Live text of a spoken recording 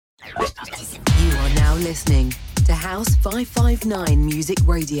You are now listening to House 559 Music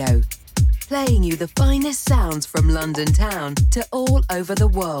Radio, playing you the finest sounds from London town to all over the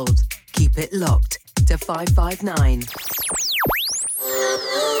world. Keep it locked to 559.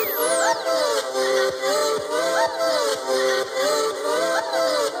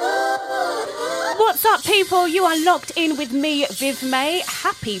 What's up, people? You are locked in with me, Viv May.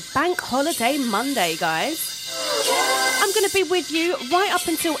 Happy Bank Holiday Monday, guys. I'm going to be with you right up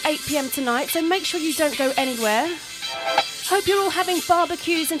until 8 p.m. tonight, so make sure you don't go anywhere. Hope you're all having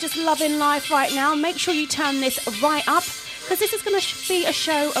barbecues and just loving life right now. Make sure you turn this right up, because this is going to be a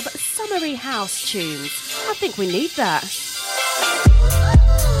show of summery house tunes. I think we need that.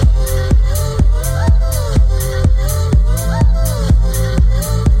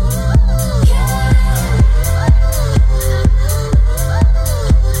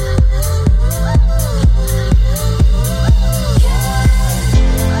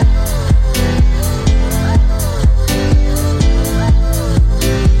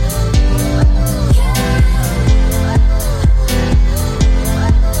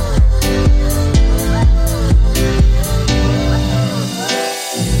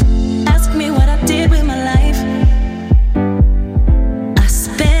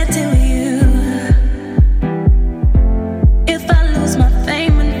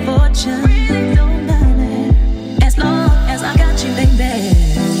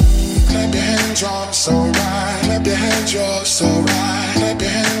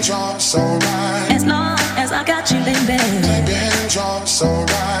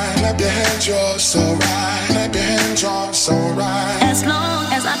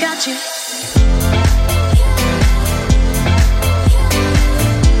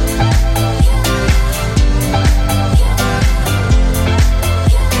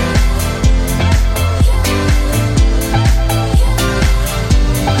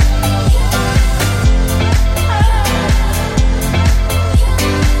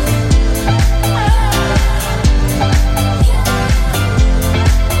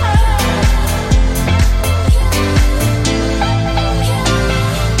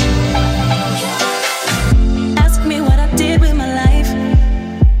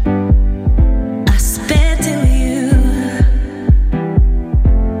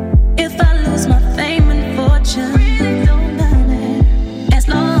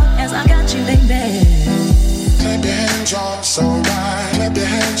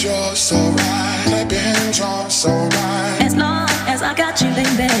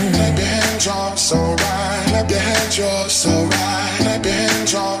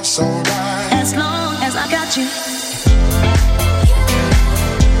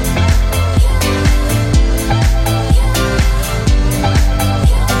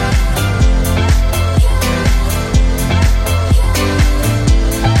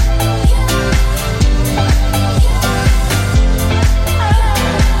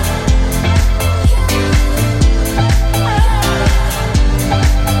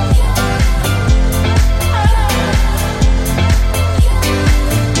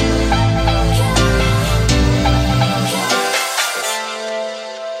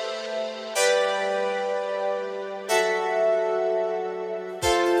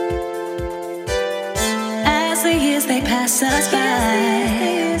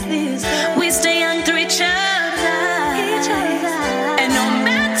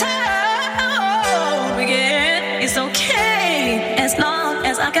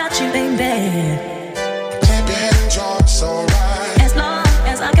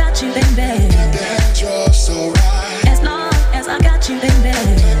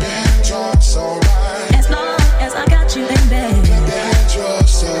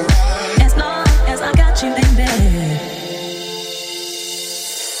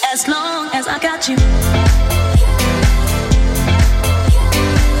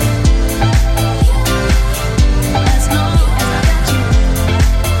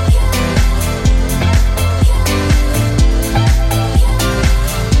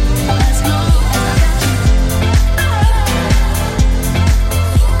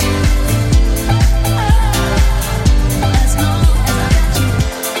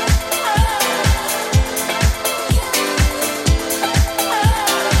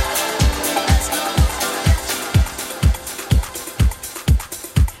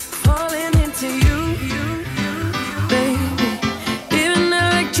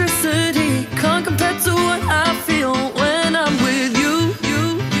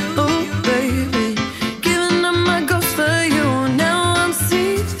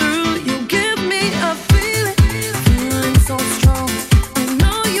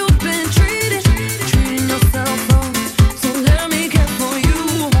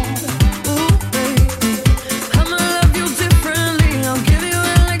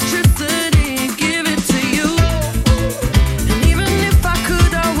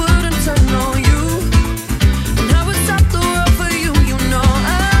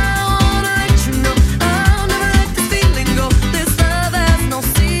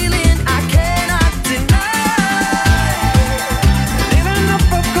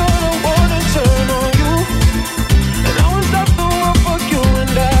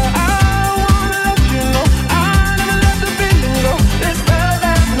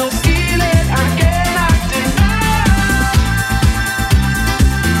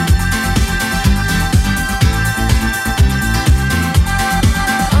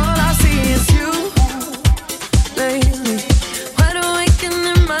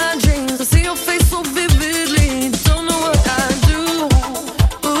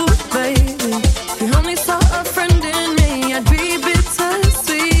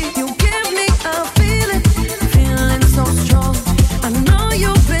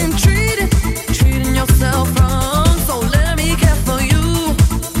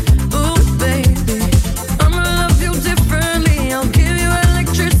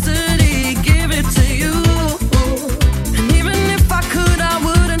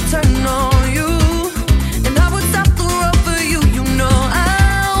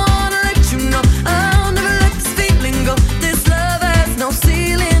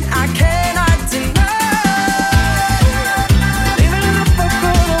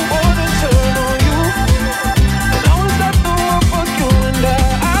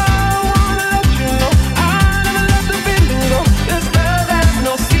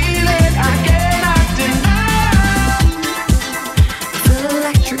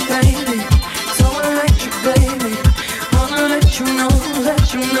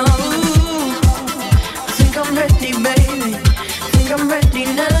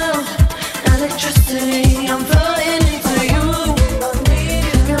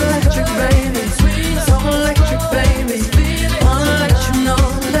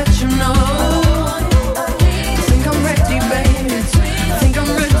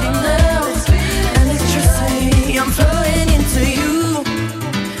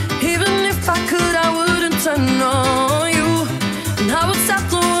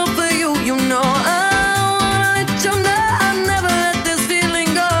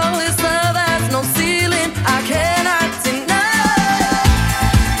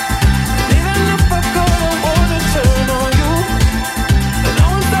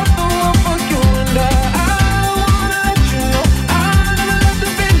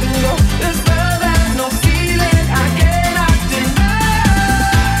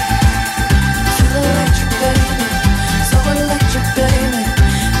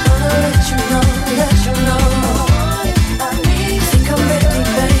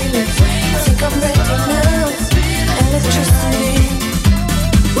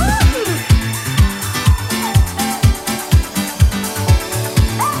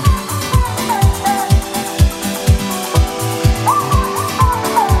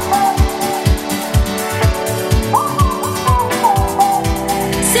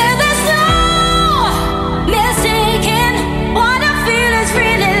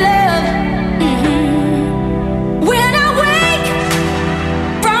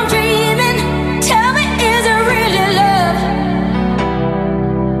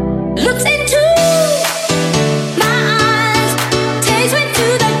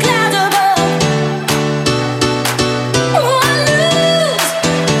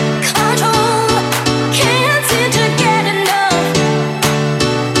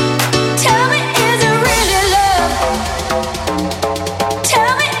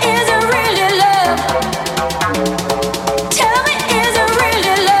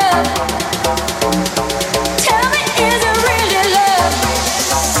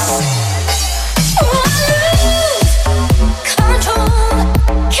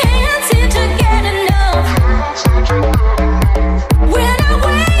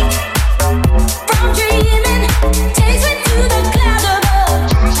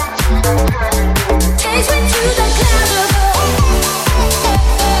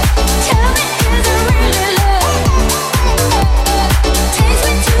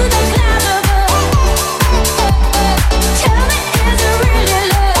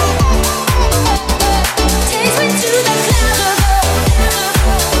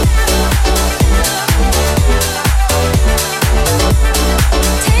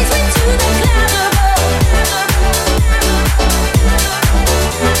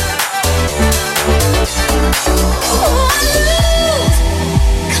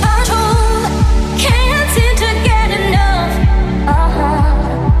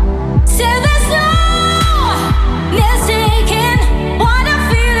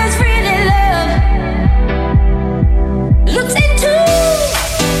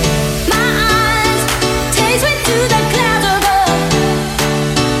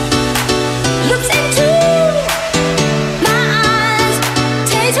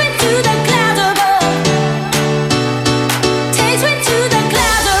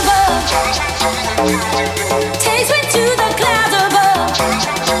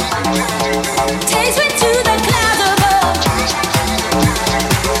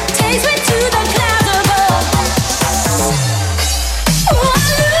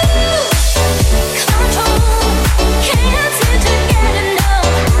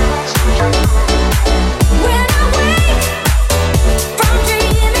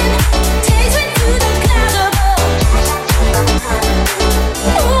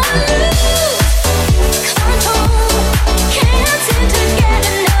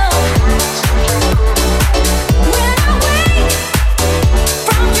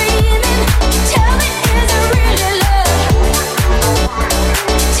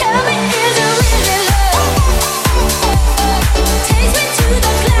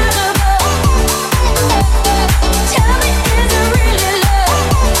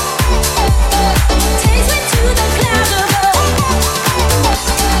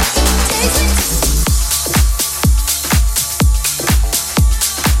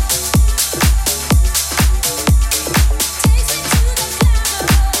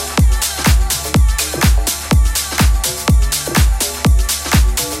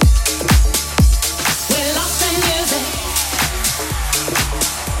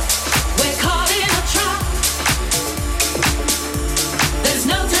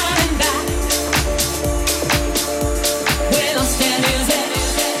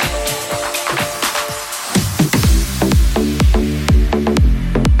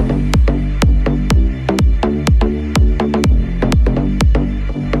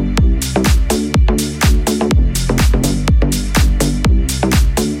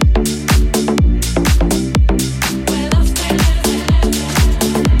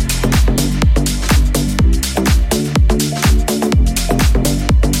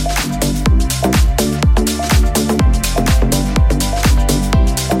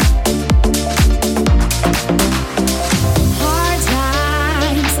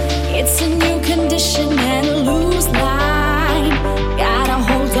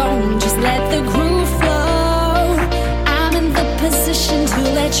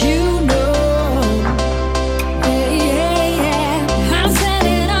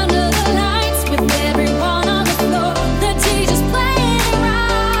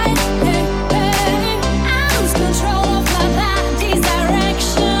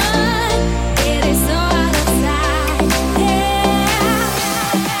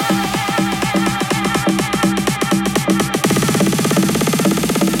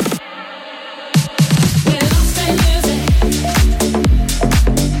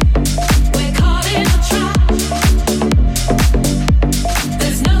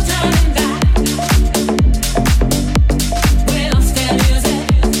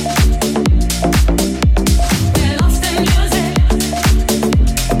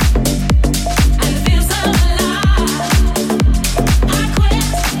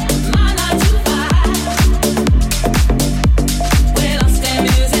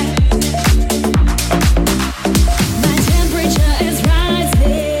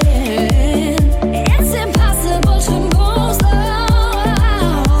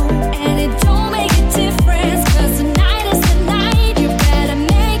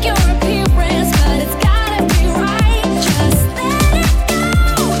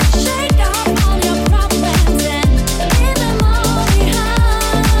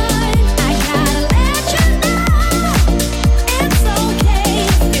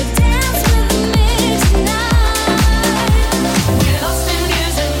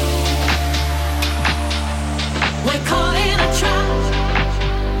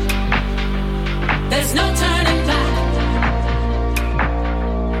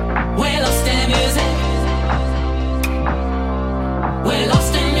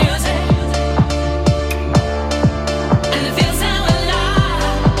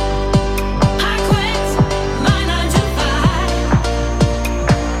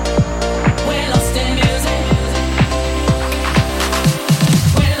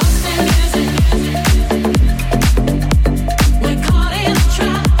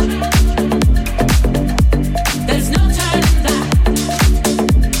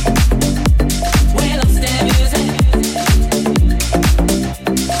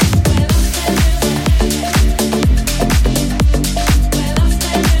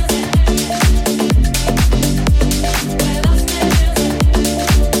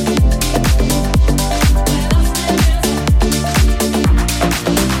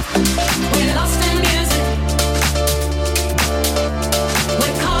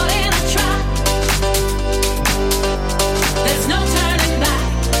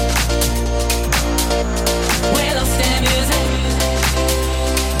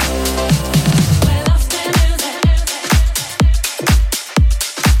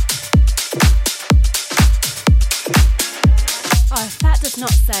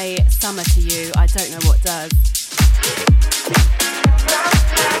 summer to you, I don't know what does.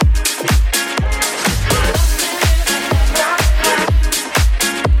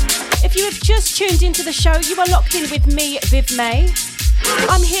 If you have just tuned into the show, you are locked in with me, Viv May.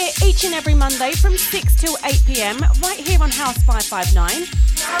 I'm here each and every Monday from 6 till 8 p.m, right here on House 559.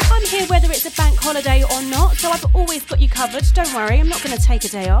 I'm here whether it's a bank holiday or not, so I've always got you covered. Don't worry, I'm not going to take a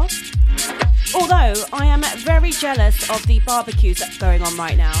day off. Although, I am very jealous of the barbecues that's going on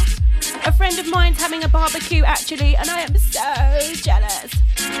right now. A friend of mine's having a barbecue actually, and I am so jealous.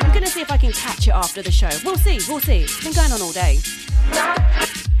 I'm going to see if I can catch it after the show. We'll see. It's been going on all day.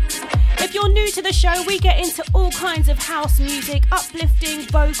 If you're new to the show, we get into all kinds of house music, uplifting,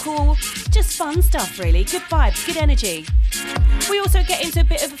 vocal, just fun stuff really, good vibes, good energy. We also get into a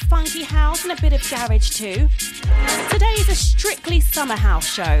bit of funky house and a bit of garage too. Today is a strictly summer house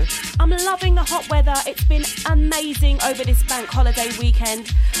show. I'm loving the hot weather, it's been amazing over this bank holiday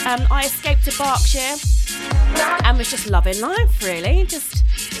weekend. I escaped to Berkshire and was just loving life really, just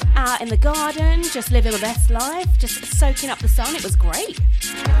out in the garden, just living my best life, just soaking up the sun. It was great.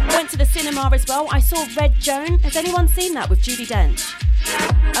 Went to the cinema as well. I saw Red Joan. Has anyone seen that with Judi Dench?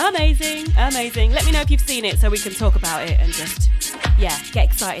 Amazing. Let me know if you've seen it so we can talk about it and just, get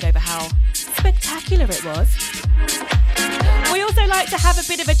excited over how spectacular it was. We also like to have a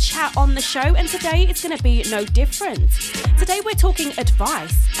bit of a chat on the show, and today it's going to be no different. Today we're talking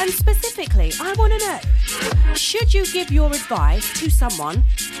advice, and specifically, I want to know, should you give your advice to someone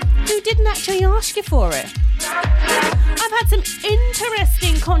who didn't actually ask you for it? I've had some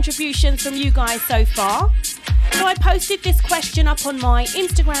interesting contributions from you guys so far. So I posted this question up on my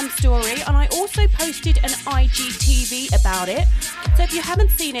Instagram story, and I also posted an IGTV about it. So if you haven't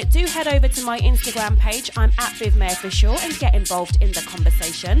seen it, do head over to my Instagram page. I'm at Viv May Official, and get involved in the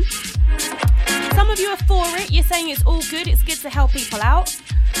conversation. Some of you are for it. You're saying it's all good. It's good to help people out.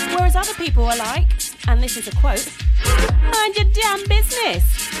 Whereas other people are like, and this is a quote, mind your damn business.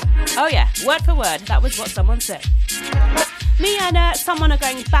 Oh yeah, word for word. That was what someone said. Me and someone are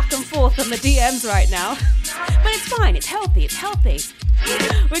going back and forth on the DMs right now. But it's fine, it's healthy.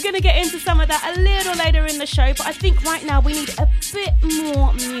 We're going to get into some of that a little later in the show, but I think right now we need a bit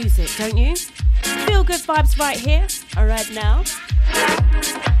more music, don't you? Feel good vibes right here, right now.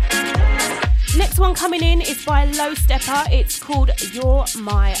 Next one coming in is by Low Stepper. It's called You're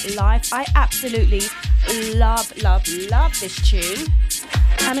My Life. I absolutely love this tune.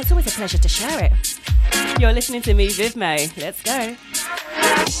 And it's always a pleasure to share it. You're listening to me, Viv May. Let's go.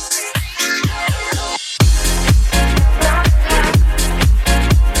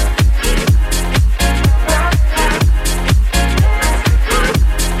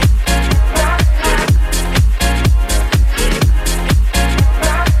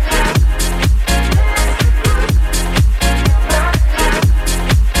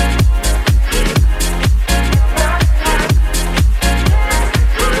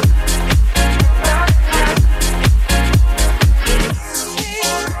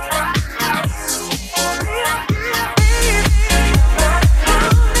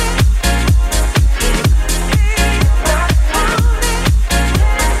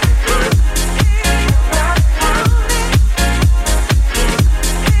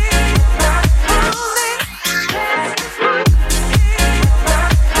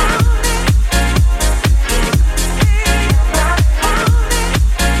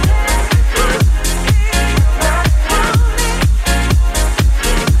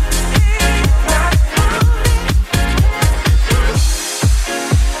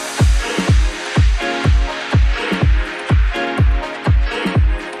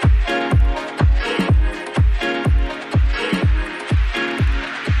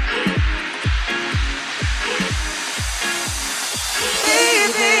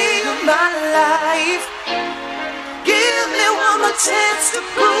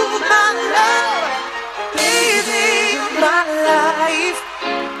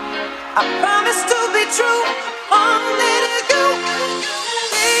 Promise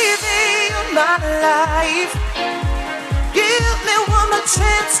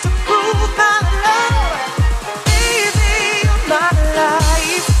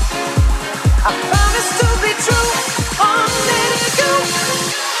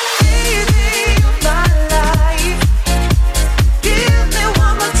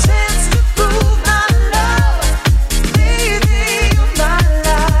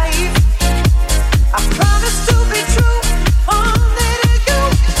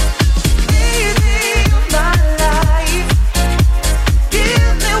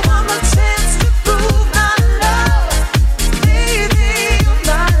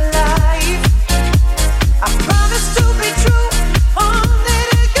to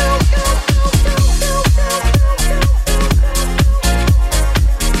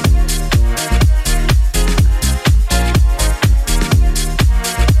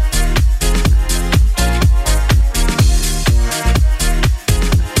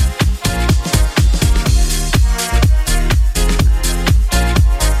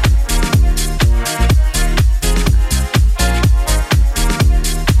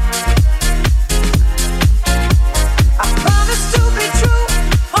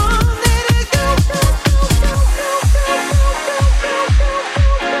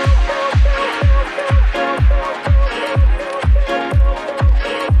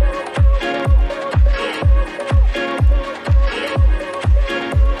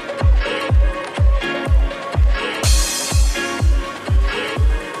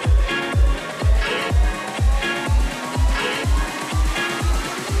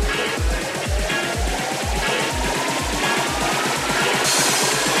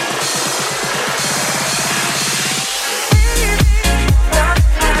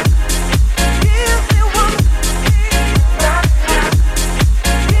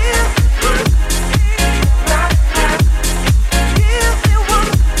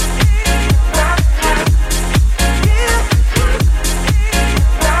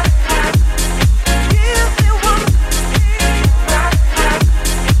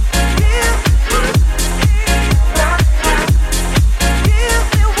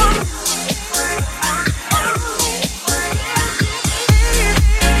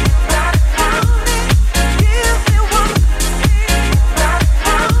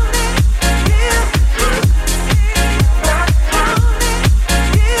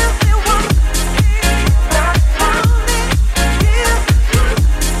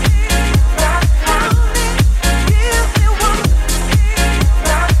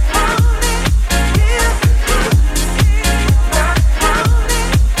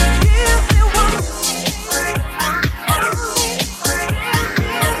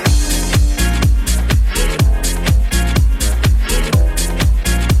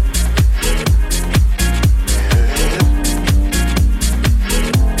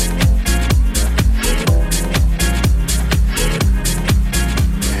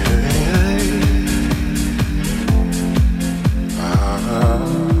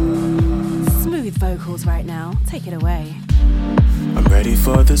vocals right now. Take it away. I'm ready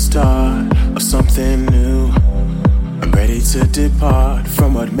for the start of something new. I'm ready to depart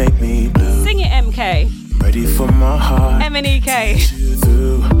from what make me blue. Sing it, MK. Ready for my heart. MNEK.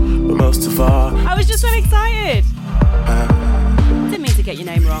 Through, but most of all, I was just so excited. Didn't mean to get your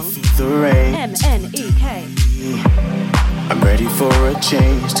name wrong. The rain. MNEK. I'm ready for a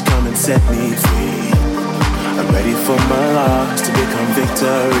change to come and set me free. I'm ready for my loss to become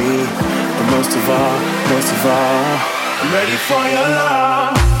victory. But most of all, I'm ready for your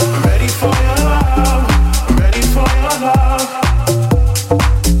love. I'm ready for your love. I'm ready for your love.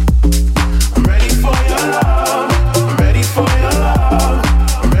 I'm ready for your love. I'm ready for your love.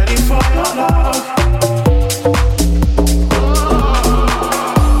 I'm ready for your love.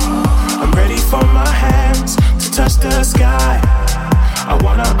 I'm ready for my hands to touch the sky. I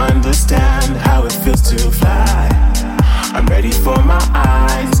wanna understand how it feels to fly. I'm ready for my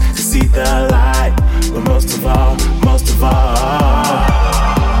eyes to see the light. But most of all,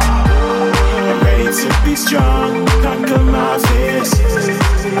 I'm ready to be strong, conquer my fears.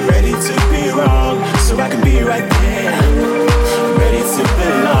 I'm ready to be wrong, so I can be right there. I'm ready to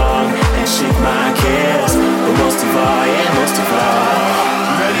belong and shake my cares. But most of all,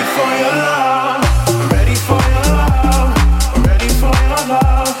 I'm ready for your love. I'm ready for your love. I'm ready for your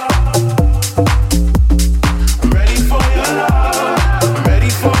love. I'm ready for your love. I'm ready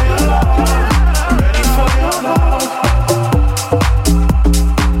for your love. I'm ready for your love.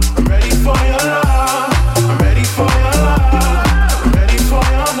 I'm ready for your love. I'm ready for your love. I'm ready for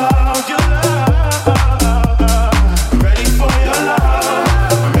your love. Your love. I'm ready for your love.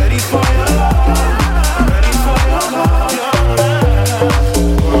 I'm ready for your love. I'm ready for your love.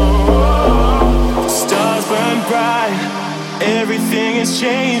 The stars burn bright. Everything has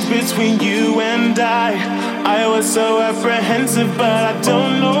changed between you and I was so apprehensive, but I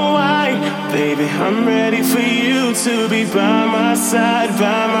don't know why. Baby, I'm ready for you to be by my side,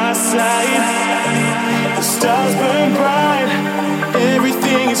 by my side. The stars burn bright.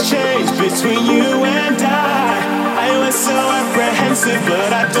 Everything has changed between you and I was so apprehensive,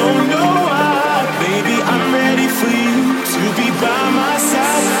 but I don't know why. Baby, I'm ready for you to be by my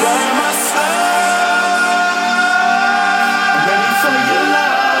side, by my side. I'm ready for your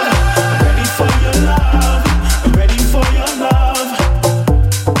love. I'm ready for your love. I'm ready for your love.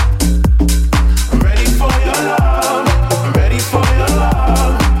 I'm ready for your love. I'm ready for your love.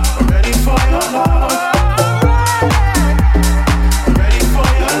 I'm ready for your love. I'm ready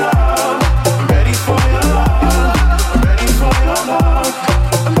for your love. I'm ready for your love. I'm ready for your love.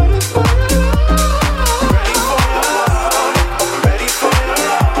 I'm ready for your love. I'm ready for your love. I'm ready for your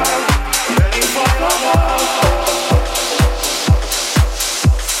love. I'm ready for your love.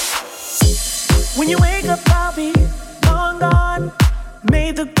 When you wake up, I'll be long gone.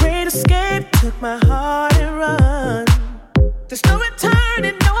 Made the great escape, took my heart and run. There's no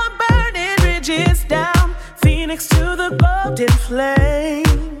returning, no I'm burning bridges down. Phoenix to the golden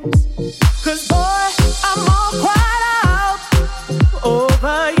flames. 'Cause boy, I'm all cried out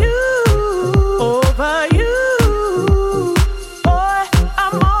over you, over you. Boy,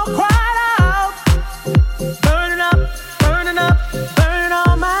 I'm all cried out, burning up, burning up, burning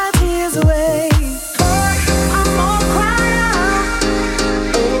all my tears away. Boy, I'm all cried out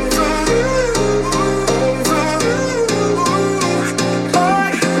over you, over you.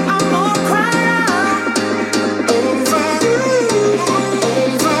 Boy, I'm all cried out over you,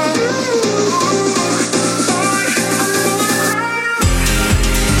 over you. Boy,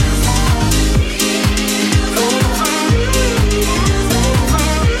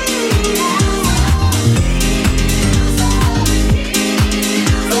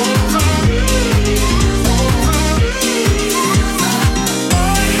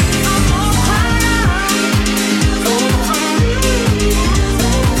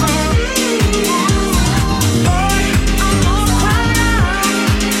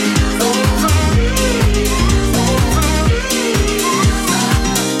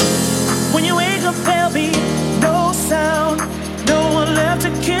 when you wake up, there'll be no sound, no one left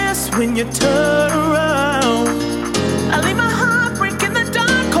to kiss when you turn around. I leave my heart break in the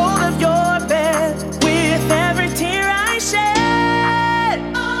dark cold of your bed with every tear I shed.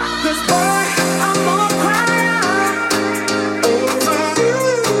 'Cause boy, I'm all cried out over you,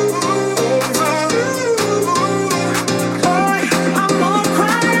 over you. Boy, I'm all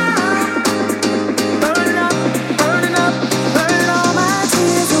cried out, burning up, burning up, burning all my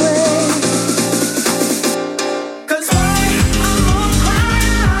tears away. 'Cause boy, I'm all cried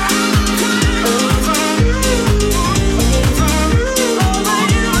out over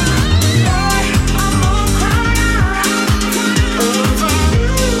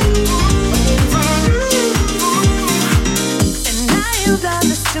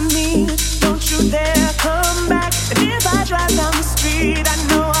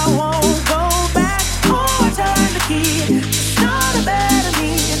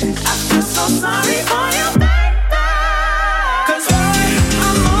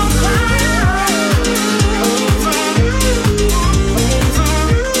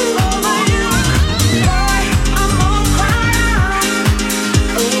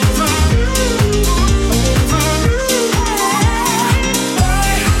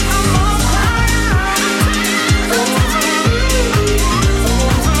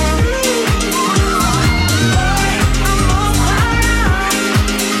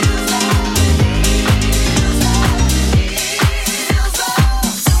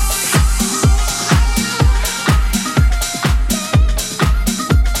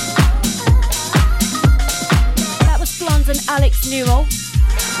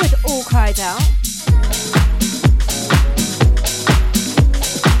Inside Out.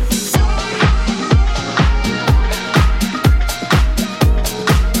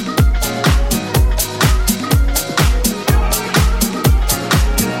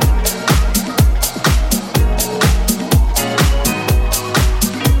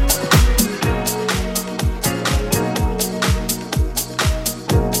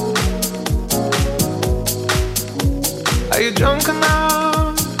 Are you drunk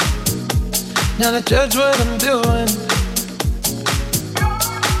enough now to judge what I'm doing?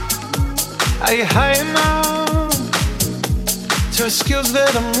 Are you high enough to excuse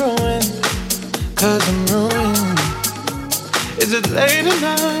that I'm ruined? 'Cause I'm ruined. Is it late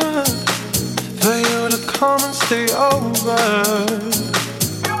enough for you to come and stay over?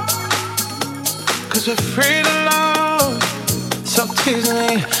 'Cause we're free to love, so tease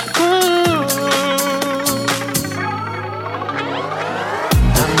me.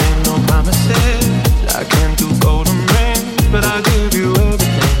 I can't do golden rings, but I'll give you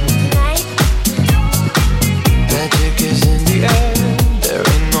everything. Magic is in the air, there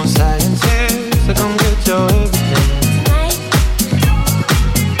ain't no science here, so come get your everything.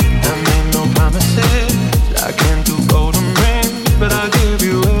 I made no promises, I can't do golden rings, but I'll give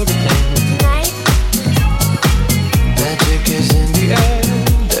you everything. Magic is in the air,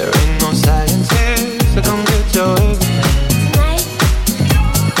 there ain't no science here, so come get your everything.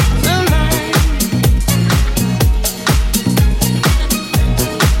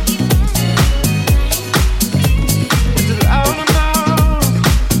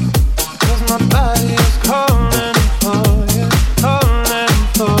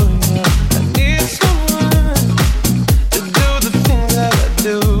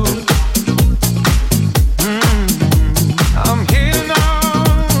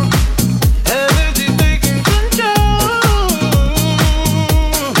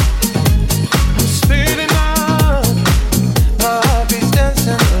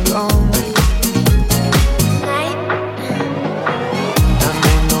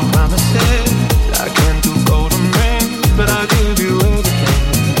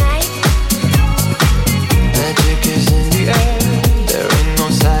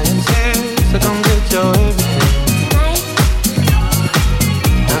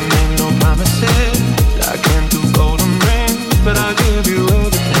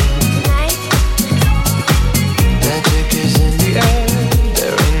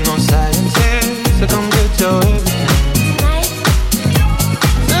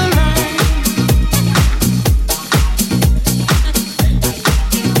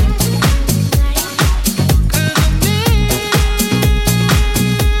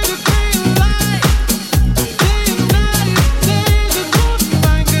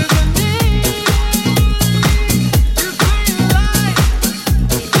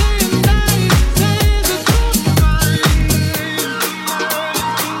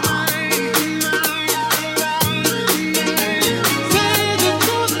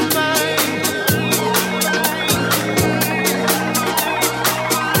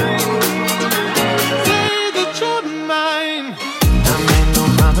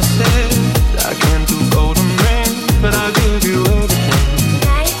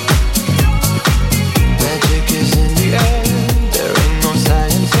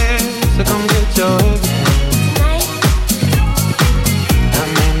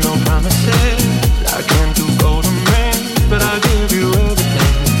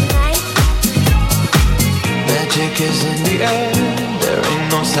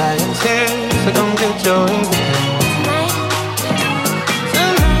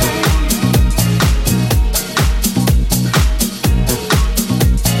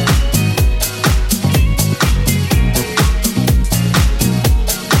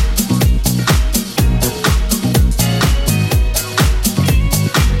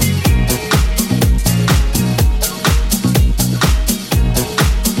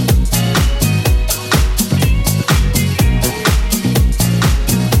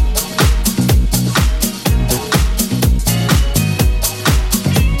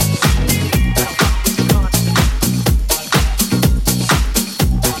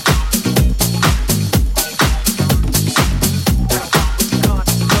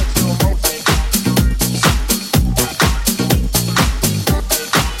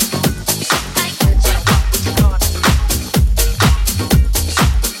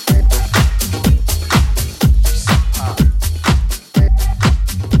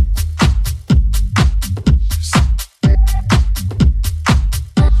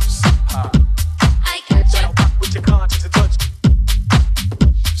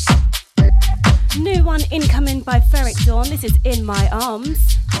 Incoming by Ferric Dawn. This is In My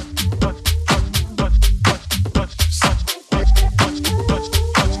Arms.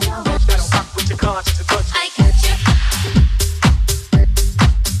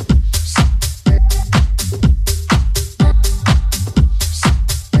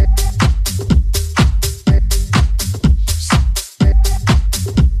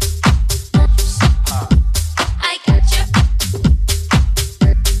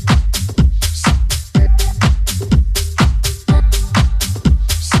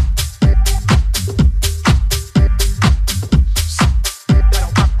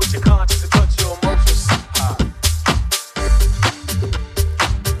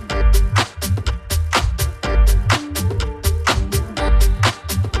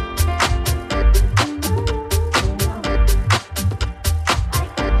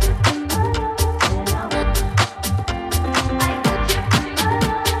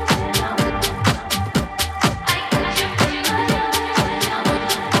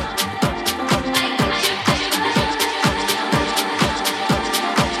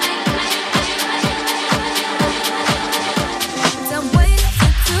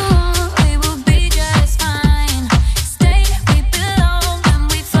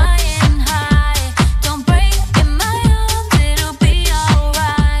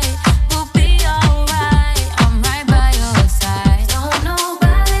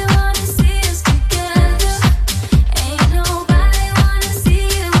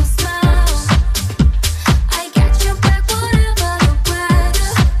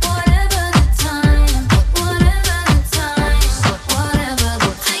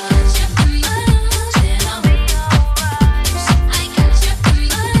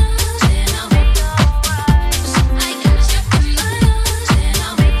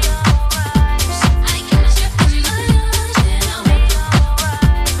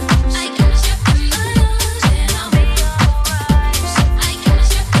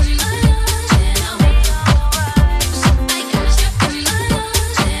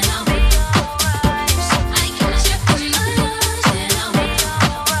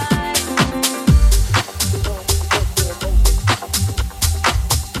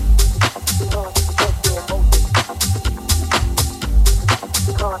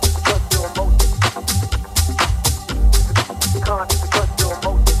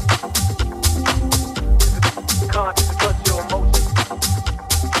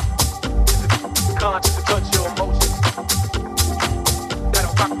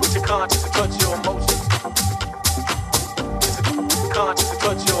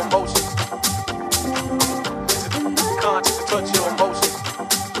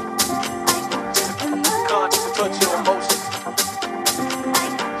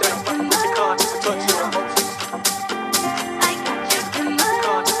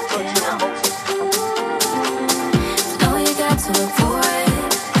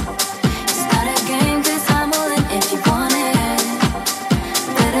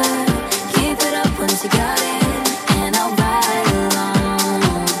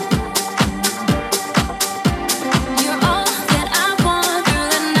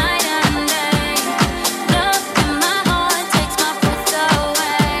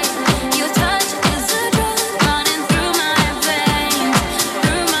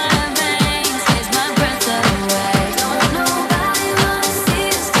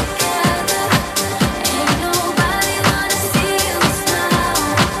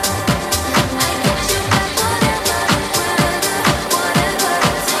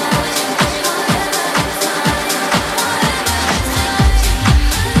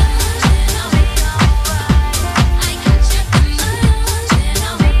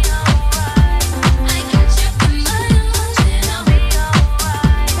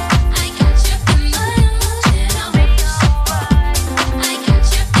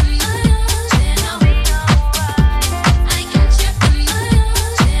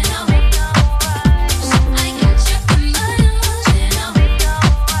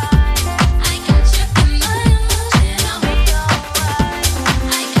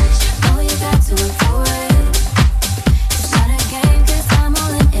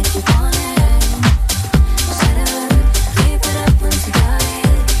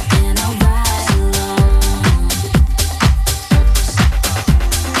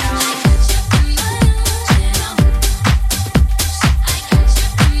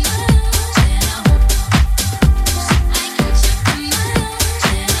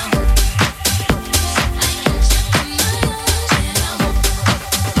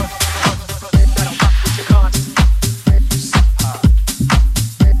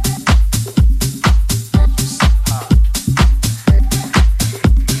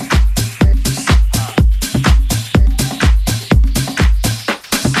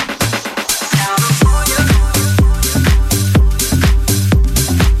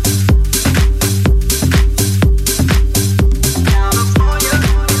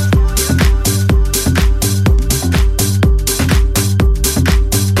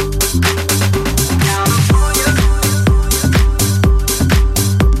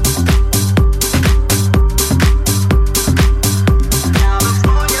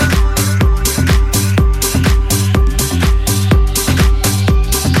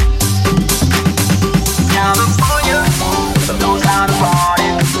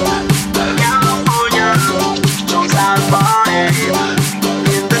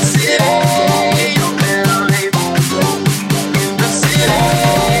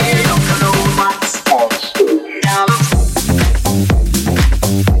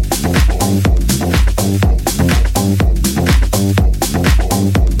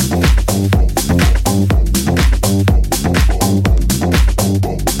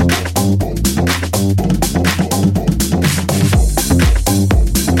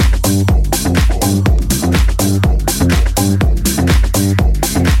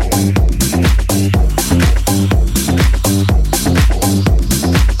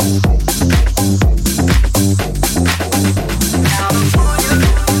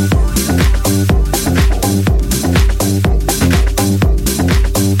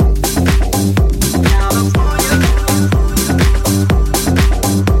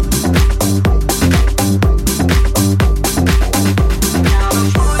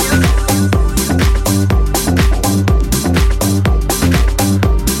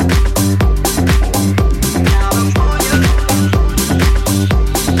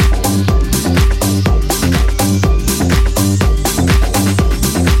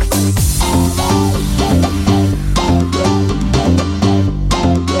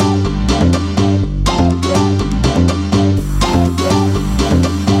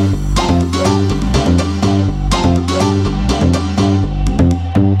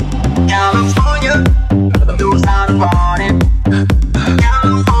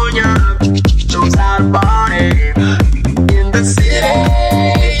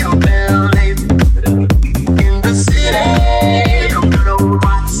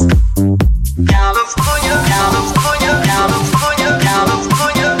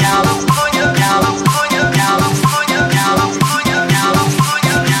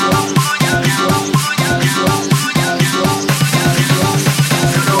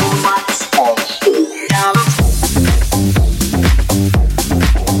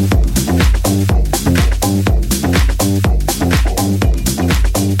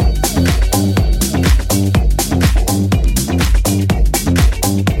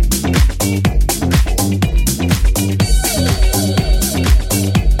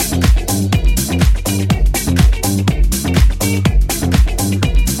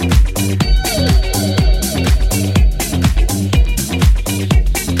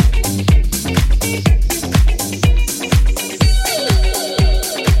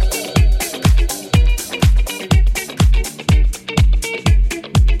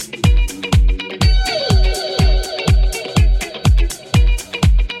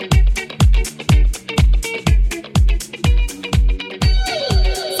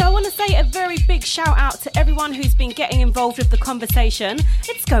 involved with the conversation.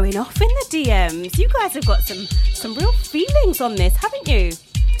 It's going off in the DMs. You guys have got some real feelings on this, haven't you?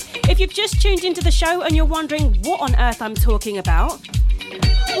 If you've just tuned into the show and you're wondering what on earth I'm talking about,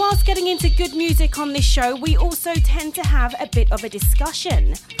 whilst getting into good music on this show, we also tend to have a bit of a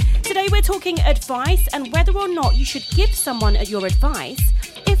discussion. Today we're talking advice and whether or not you should give someone your advice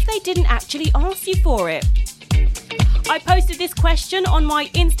if they didn't actually ask you for it. I posted this question on my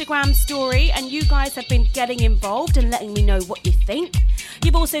Instagram story and you guys have been getting involved and letting me know what you think.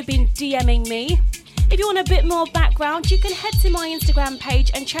 You've also been DMing me. If you want a bit more background, you can head to my Instagram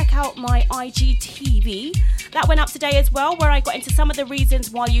page and check out my IGTV. That went up today as well, where I got into some of the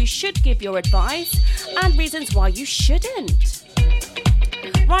reasons why you should give your advice and reasons why you shouldn't.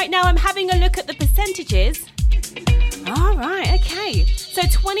 Right now, I'm having a look at the percentages. All right, okay. So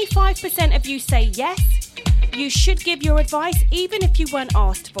 25% of you say yes, you should give your advice even if you weren't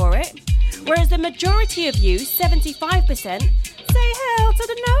asked for it. Whereas the majority of you, 75%, say hell to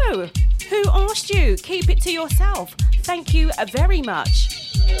the no. Who asked you? Keep it to yourself. Thank you very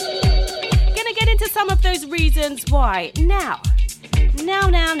much. Gonna get into some of those reasons why. Now. And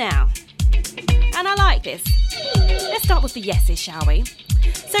I like this. Let's start with the yeses, shall we?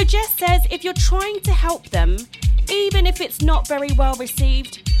 So Jess says if you're trying to help them, even if it's not very well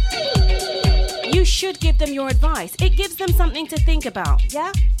received, you should give them your advice. It gives them something to think about,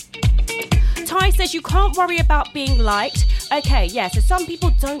 yeah? Ty says you can't worry about being liked. Okay, yeah, so some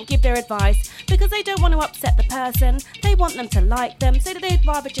people don't give their advice because they don't want to upset the person. They want them to like them, so they'd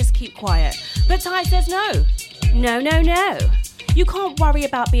rather just keep quiet. But Ty says no. No. You can't worry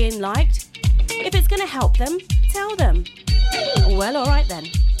about being liked. If it's going to help them, tell them. Well, all right then.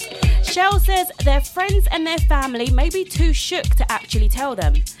 Shell says their friends and their family may be too shook to actually tell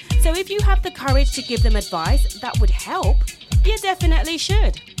them. So if you have the courage to give them advice that would help, you definitely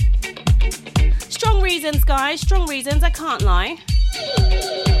should. Strong reasons, guys. Strong reasons, I can't lie.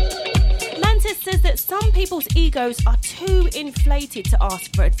 Mantis says that some people's egos are too inflated to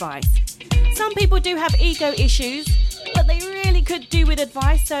ask for advice. Some people do have ego issues, but they really could do with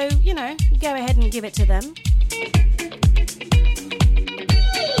advice, so, go ahead and give it to them.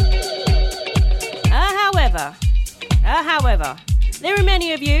 However, there are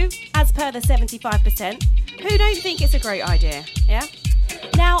many of you, as per the 75%, who don't think it's a great idea, yeah?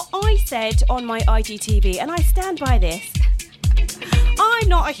 Now, I said on my IGTV, and I stand by this, I'm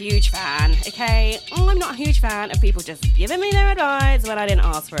not a huge fan, okay? I'm not a huge fan of people just giving me their advice when I didn't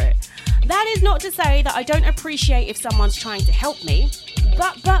ask for it. That is not to say that I don't appreciate if someone's trying to help me,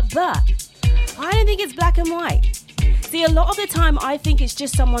 but, I don't think it's black and white. See, a lot of the time I think it's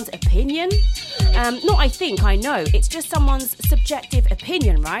just someone's opinion. I know. It's just someone's subjective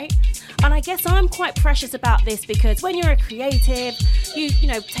opinion, right? And I guess I'm quite precious about this because when you're a creative, you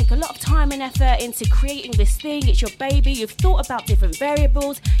take a lot of time and effort into creating this thing. It's your baby. You've thought about different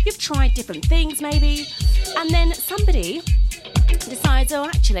variables. You've tried different things maybe. And then somebody decides, oh,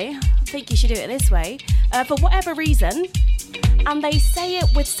 actually, I think you should do it this way, for whatever reason. And they say it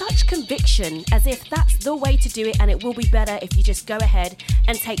with such conviction as if that's the way to do it and it will be better if you just go ahead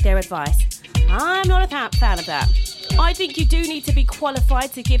and take their advice. I'm not a fan of that. I think you do need to be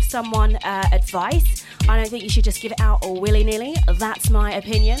qualified to give someone advice. I don't think you should just give it out all willy-nilly. That's my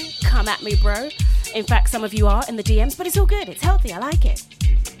opinion. Come at me, bro. In fact, some of you are in the DMs, but it's all good. It's healthy. I like it.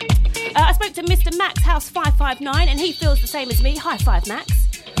 I spoke to Mr. Max House 559 and he feels the same as me. High five, Max.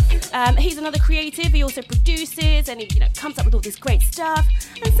 He's another creative. He also produces and he comes up with all this great stuff.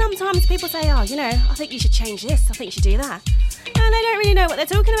 And sometimes people say, I think you should change this. I think you should do that. And they don't really know what they're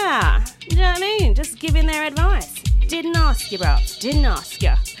talking about. You know what I mean? Just giving their advice. Didn't ask you, bro. Didn't ask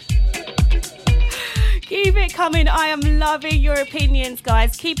you. Keep it coming. I am loving your opinions,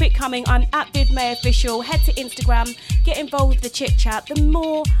 guys. Keep it coming. I'm at Viv May Official. Head to Instagram. Get involved with the chit chat. The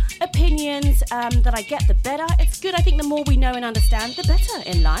more opinions that I get, the better. It's good. I think the more we know and understand, the better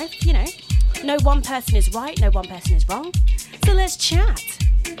in life. No one person is right. No one person is wrong. So let's chat.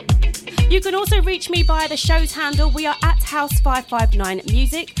 You can also reach me via the show's handle. We are at House559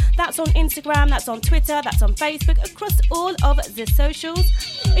 Music. That's on Instagram, that's on Twitter, that's on Facebook, across all of the socials.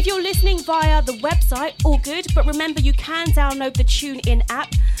 If you're listening via the website, all good, but remember you can download the TuneIn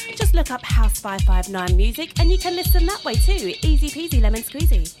app. Just look up House559 Music and you can listen that way too. Easy peasy lemon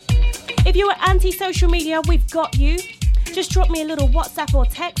squeezy. If you are anti-social media, we've got you. Just drop me a little WhatsApp or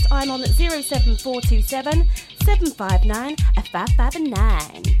text. I'm on 07427 759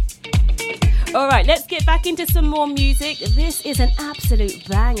 559. All right, let's get back into some more music. This is an absolute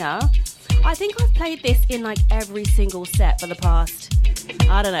banger. I think I've played this in like every single set for the past,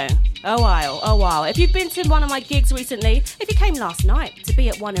 I don't know, a while. If you've been to one of my gigs recently, if you came last night to be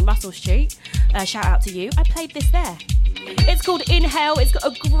at one in Russell Street, shout out to you. I played this there. It's called Inhale. It's got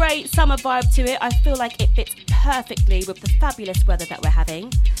a great summer vibe to it. I feel like it fits perfectly with the fabulous weather that we're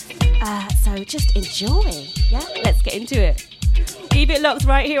having. So just enjoy, yeah? Let's get into it. Keep it locked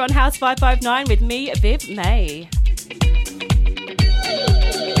right here on House 559 with me, Viv May.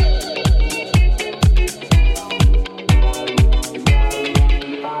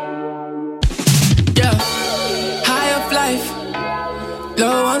 Yeah, high up life,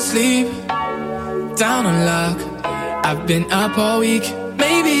 low on sleep, down on luck. I've been up all week.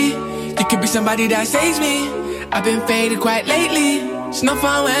 Maybe you could be somebody that saves me. I've been faded quite lately. It's no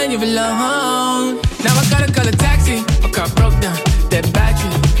fun when you're alone. Now I gotta call a taxi. My car broke down, dead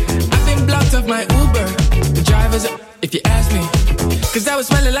battery. I've been blocked off my Uber. The driver's up, if you ask me. Cause I was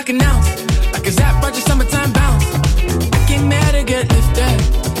smelling like an ounce, like a Zap Roger summertime bounce. I came mad to get lifted.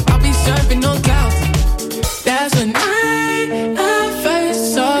 I'll be surfing on clouds. That's when I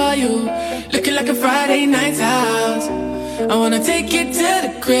first saw you, looking like a Friday night's house. I wanna take you to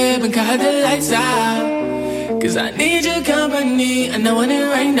the crib and cut the lights out. Cause I need your company and I want it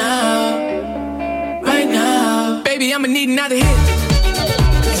right now. Right now. Baby, I'ma need another hit.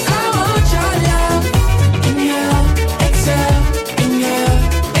 Cause I want your love. Inhale, exhale, inhale,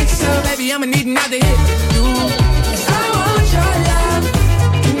 exhale. Baby, I'ma need another hit. Cause I want your love.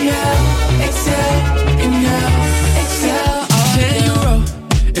 Inhale, exhale, inhale, exhale. Can you roll?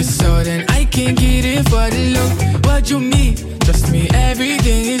 If so, then I can get it for the low. What you need? Trust me,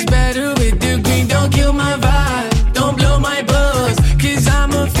 everything is better with the green. Don't kill my vibe, don't blow my buzz. Cause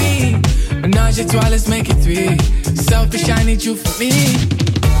I'm a fiend. Menage a trois, let's make it three. Selfish, I need you for me.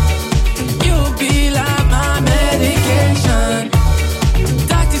 You'll be like my medication.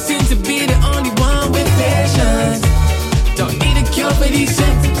 Doctors seem to be the only one with patience. Don't need a cure for these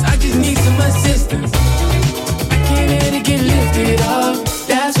symptoms, I just need some assistance. I can't let it get lifted up.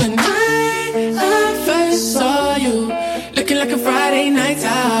 That's when I first saw you, looking like a Friday night's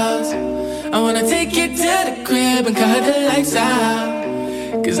house. I wanna take you to the crib and cut the lights out.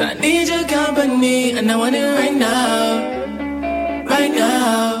 Cause I need your company and I want it right now. Right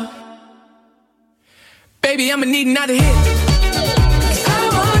now. Baby, I'ma need another hit. Cause I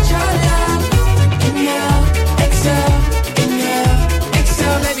want your love. Inhale, exhale, inhale,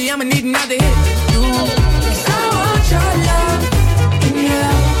 exhale. Baby, I'ma need another hit. Cause I want your love.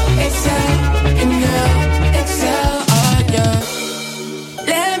 Inhale, exhale, inhale, exhale. Oh yeah.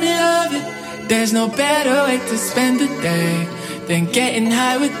 Let me love you. There's no better way to spend the day than getting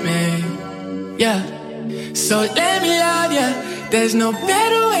high with me. Yeah. So let me love you. There's no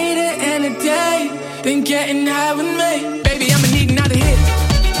better way to end a day than getting high with me. Baby, I'ma need another hit.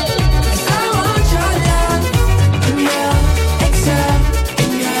 Cause I want your love. Inhale, exhale,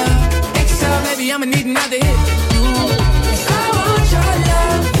 inhale, exhale. Baby, I'ma need another hit. Cause I want your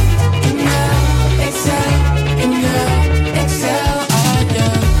love. Inhale, exhale, inhale, exhale. Oh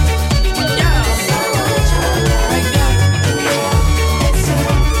yeah. Yeah. Right now. Inhale,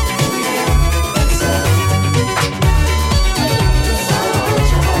 exhale, inhale, exhale.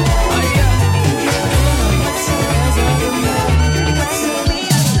 Oh yeah.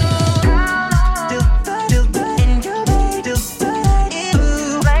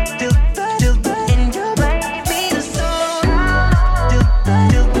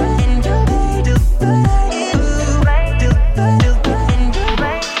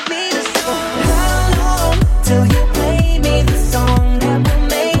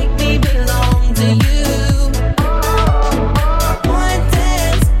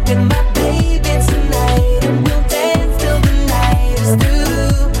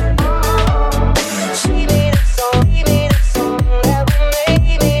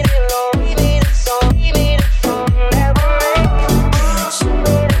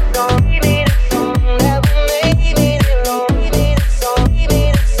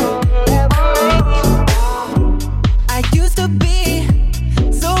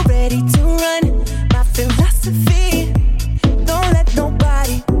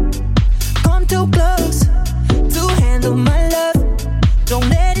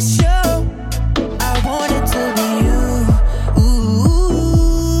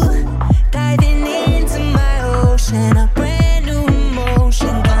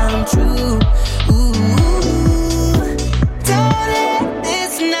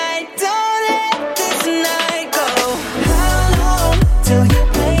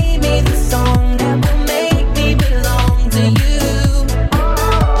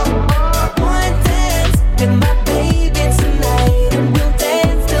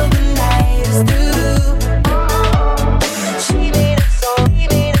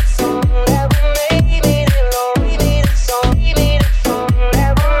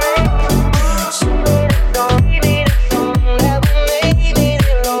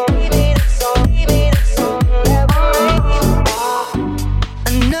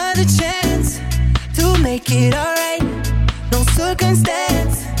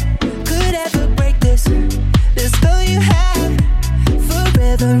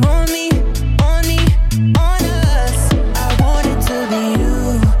 but only on us. I want it to be you.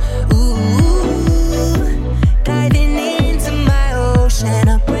 Ooh, diving into my ocean,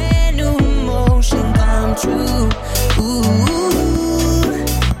 a brand new emotion come true. Ooh.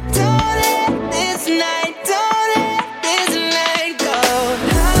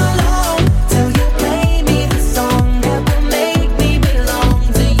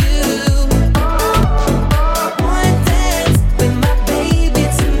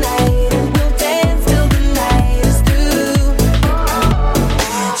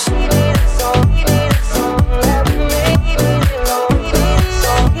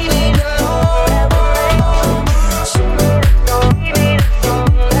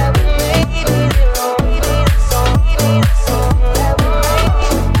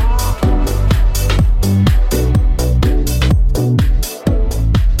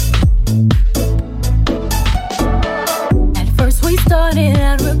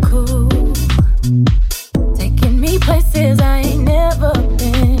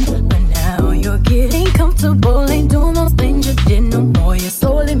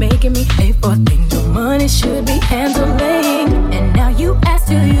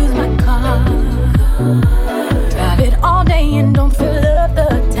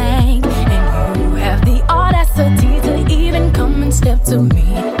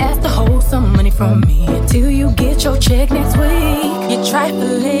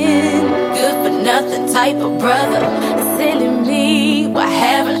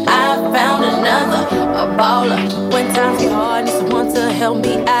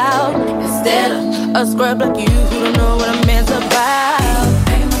 A scrub like you who don't know what a man's about.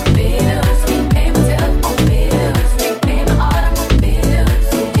 Pay my bills, pay my telephone bills, pay my automobiles.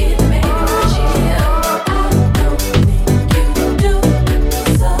 You didn't make me chill. I don't think you do.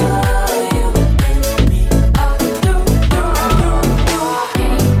 So you and me are through.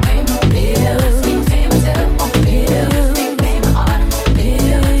 Pay my bills, pay my telephone bills, pay my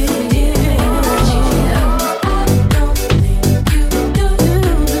automobiles. You didn't make me chill. I don't think you do.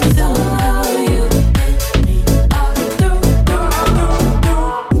 So you.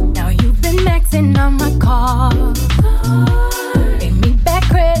 On my car, pay me back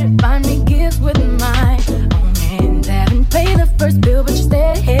credit, buy me gifts with my own hands. Haven't paid the first bill, but you're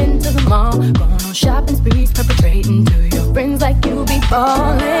still heading to the mall. Going on shopping sprees, perpetrating to your friends like you be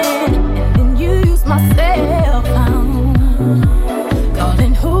falling. And then you use my cell phone,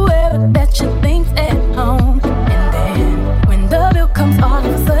 calling whoever that you think's at home. And then when the bill comes, all of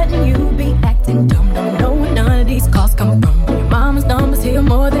a sudden you be acting dumb. Don't know where none of these calls come from. Your mama's numbers here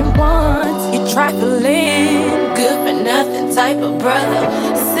more than once. Trifling, good for nothing type of brother.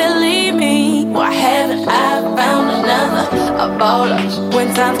 Silly me, why haven't I found another? A baller,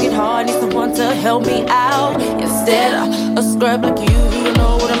 when times get hard, need someone to help me out. Instead of a scrub like you, who don't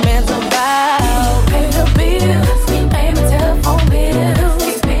know what a man's about. Pay the bills, pay my telephone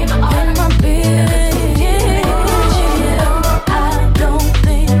bills, pay my automobiles. I don't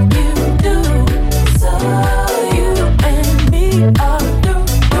think you do. So you and me are through.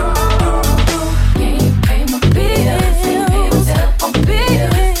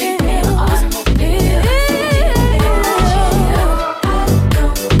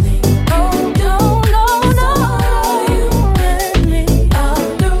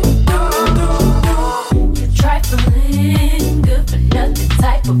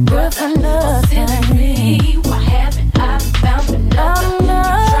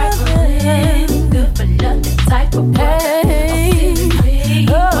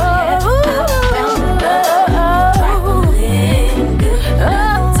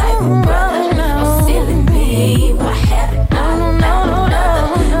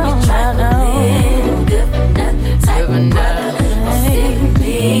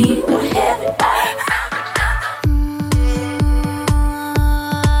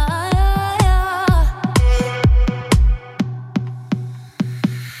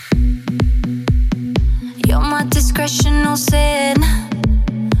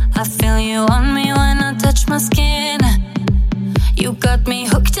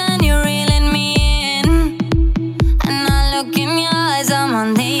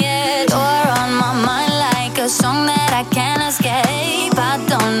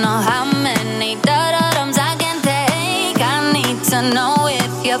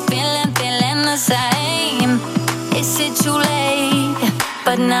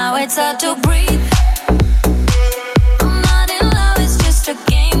 But now it's hard to breathe. I'm not in love, it's just a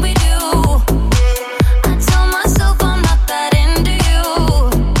game we do. I tell myself I'm not that into you,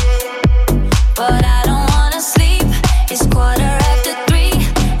 but I don't wanna sleep. It's 3:15.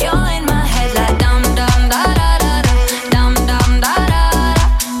 You're in my head like dum dum da da da da, dum dum da da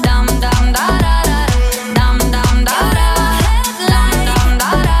da,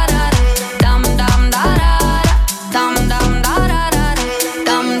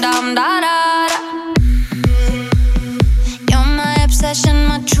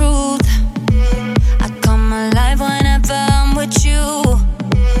 truth. I come alive whenever I'm with you.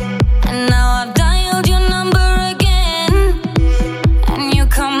 And now I've dialed your number again, and you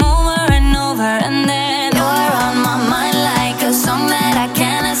come over and over, and then you're on my mind like a song that I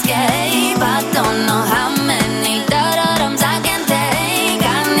can't escape. I don't know how many da-da-dums I can take.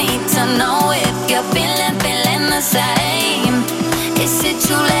 I need to know if you're feeling the same. Is it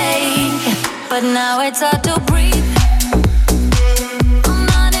too late? But now it's hard to breathe.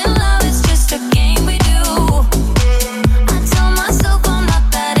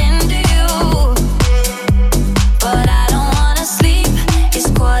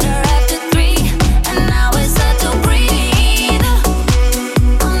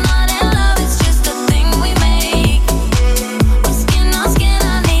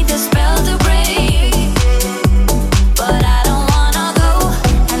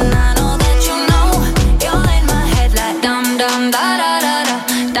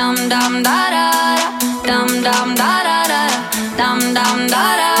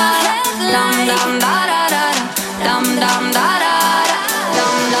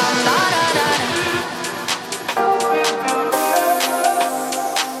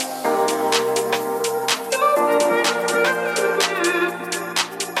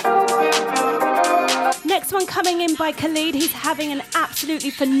 Coming in by Khalid, he's having an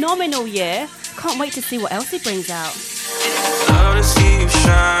absolutely phenomenal year. Can't wait to see what else he brings out. Love to see you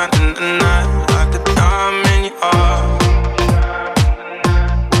shine in the night like a diamond in your heart.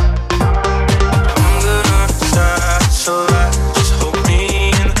 I'm good on the side, so that just hold me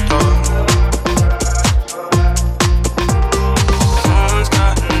in the dark. No one's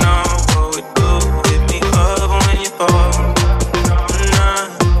got to know what we do. Hit me up when you're bored.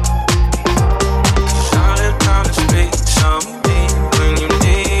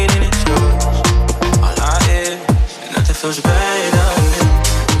 Feels better than it.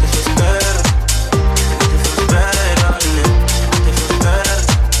 It feels better. It feels better than it. It feels better.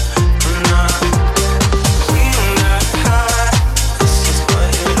 Now we don't got high. This is what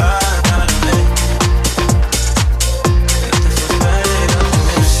you like out of me. It feels better than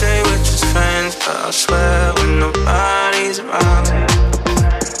it. You say we're just friends, but I swear when nobody's around.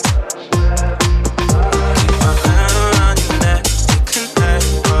 Keep my hand around your neck. You connect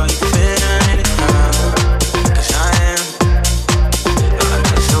while you feeling it now. 'Cause I am.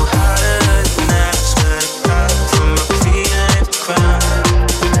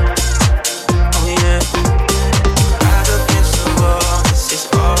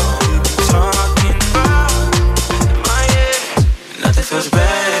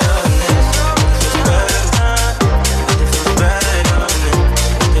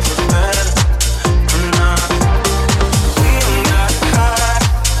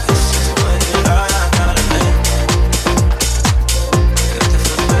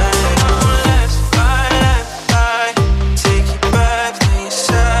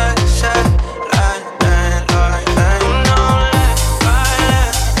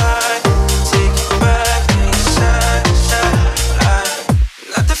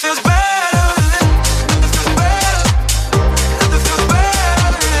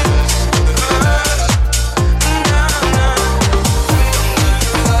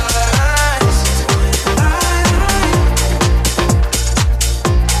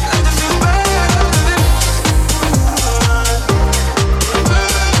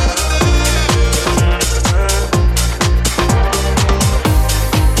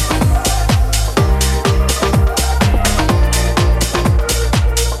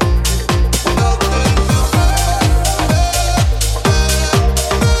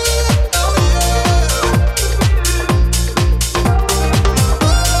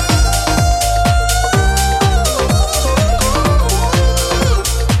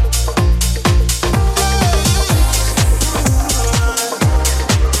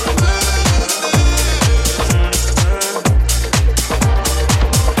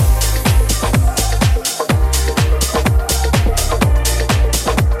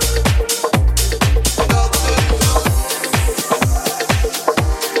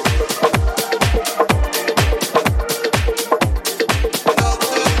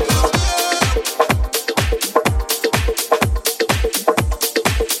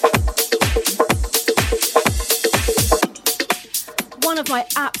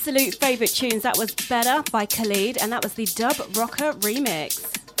 Absolute favourite tunes. That was Better by Khalid, and that was the Dub Rocker remix.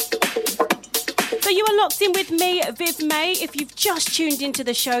 So you are locked in with me, Viv May. If you've just tuned into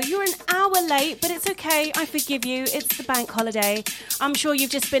the show, you're an hour late, but it's okay. I forgive you. It's the bank holiday. I'm sure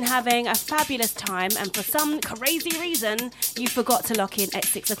you've just been having a fabulous time, and for some crazy reason, you forgot to lock in at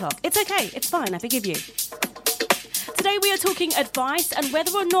 6 o'clock. It's okay. It's fine. I forgive you. Today we are talking advice and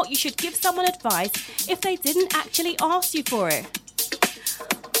whether or not you should give someone advice if they didn't actually ask you for it.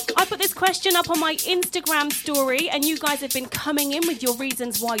 I put this question up on my Instagram story and you guys have been coming in with your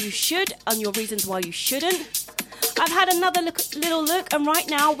reasons why you should and your reasons why you shouldn't. I've had another little look and right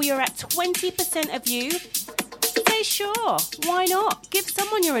now we are at 20% of you. Say sure, why not? Give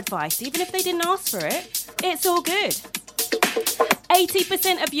someone your advice even if they didn't ask for it. It's all good.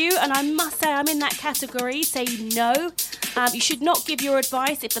 80% of you, and I must say I'm in that category, say no. You should not give your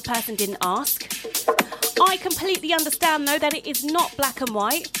advice if the person didn't ask. I completely understand though that it is not black and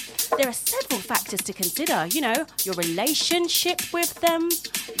white. There are several factors to consider, you know, your relationship with them,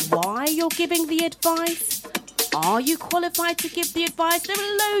 why you're giving the advice, are you qualified to give the advice? There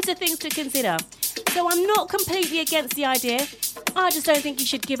are loads of things to consider. So I'm not completely against the idea. I just don't think you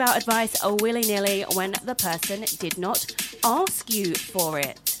should give out advice willy-nilly when the person did not ask you for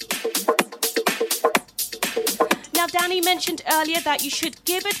it. Now, Danny mentioned earlier that you should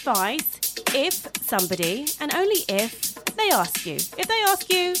give advice if somebody, and only if, they ask you. If they ask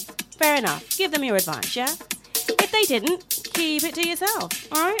you, fair enough, give them your advice, yeah? If they didn't, keep it to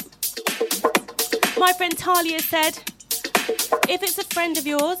yourself, all right? My friend Talia said, if it's a friend of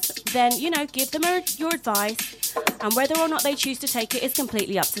yours, then, you know, give them your advice, and whether or not they choose to take it is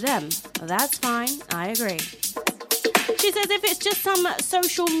completely up to them. That's fine, I agree. She says if it's just some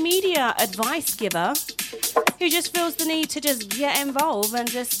social media advice giver who just feels the need to just get involved and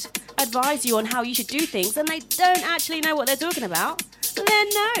just advise you on how you should do things and they don't actually know what they're talking about, then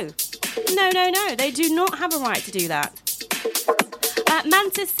no. No, they do not have a right to do that.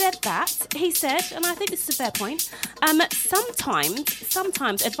 Mantis said that. He said, and I think this is a fair point,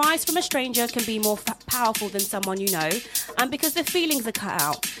 sometimes advice from a stranger can be more powerful than someone you know, because the feelings are cut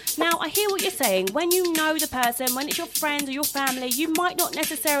out. Now, I hear what you're saying. When you know the person, when it's your friend or your family, you might not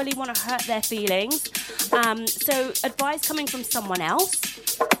necessarily want to hurt their feelings. So advice coming from someone else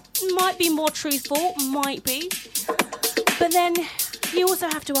might be more truthful, might be. But then you also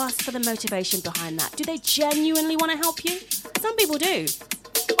have to ask for the motivation behind that. Do they genuinely want to help you? Some people do.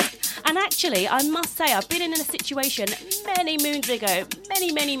 And actually, I must say, I've been in a situation many moons ago,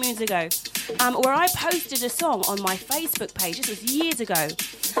 where I posted a song on my Facebook page. This was years ago.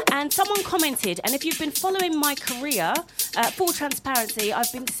 And someone commented, and if you've been following my career, full transparency,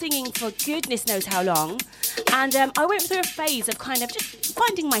 I've been singing for goodness knows how long. And I went through a phase of kind of just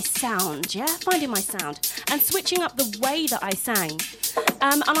finding my sound, and switching up the way that I sang.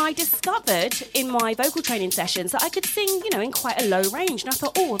 And I discovered in my vocal training sessions that I could sing, you know, in quite a low range. And I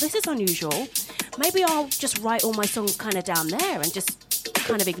thought, oh, this is unusual. Maybe I'll just write all my songs kind of down there and just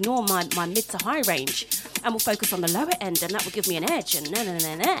kind of ignore my mid to high range. And we'll focus on the lower end and that will give me an edge. And And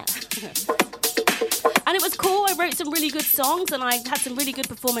it was cool. I wrote some really good songs and I had some really good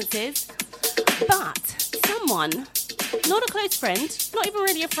performances. But someone, not a close friend, not even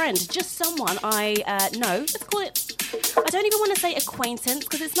really a friend, just someone I know, let's call it, I don't even want to say acquaintance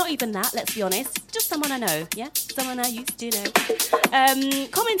because it's not even that, let's be honest. Just someone I know, yeah? Someone I used to know.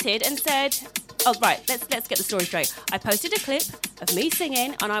 Commented and said, oh, right, let's get the story straight. I posted a clip of me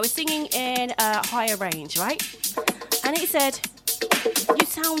singing and I was singing in a higher range, right? And it said, you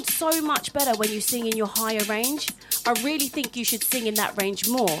sound so much better when you sing in your higher range. I really think you should sing in that range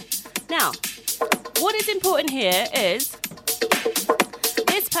more. Now, what is important here is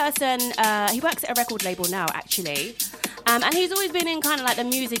this person, he works at a record label now, actually, and he's always been in kind of like the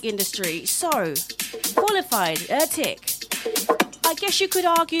music industry, so qualified, a tick. I guess you could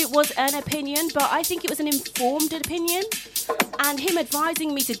argue it was an opinion, but I think it was an informed opinion, and him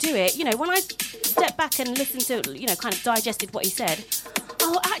advising me to do it, you know, when I stepped back and listened to, you know, kind of digested what he said,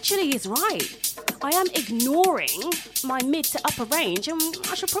 oh, actually he's right. I am ignoring my mid to upper range and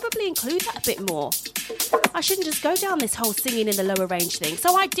I should probably include that a bit more. I shouldn't just go down this whole singing in the lower range thing.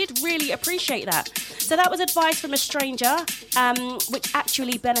 So I did really appreciate that. So that was advice from a stranger, which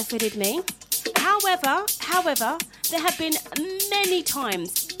actually benefited me. However, there have been many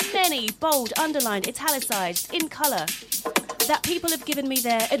times, many bold, underlined, italicized, in colour, that people have given me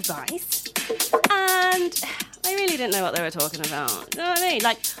their advice and they really didn't know what they were talking about. You know what I mean?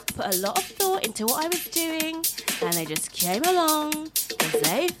 Like, put a lot of thought into what I was doing and they just came along because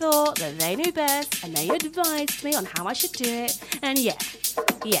they thought that they knew best and they advised me on how I should do it. And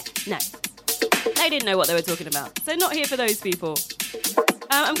no. They didn't know what they were talking about. So not here for those people.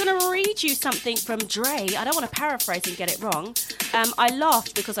 I'm going to read you something from Dre. I don't want to paraphrase and get it wrong. I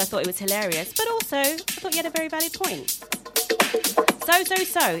laughed because I thought it was hilarious, but also I thought you had a very valid point.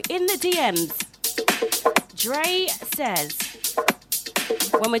 So, in the DMs, Dre says,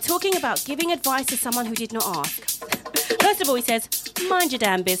 when we're talking about giving advice to someone who did not ask, first of all, he says, mind your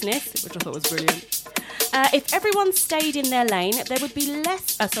damn business, which I thought was brilliant. If everyone stayed in their lane, there would be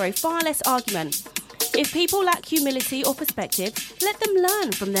far less argument. If people lack humility or perspective, let them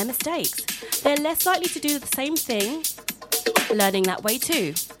learn from their mistakes. They're less likely to do the same thing, learning that way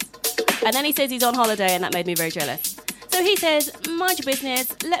too. And then he says he's on holiday, and that made me very jealous. So he says, mind your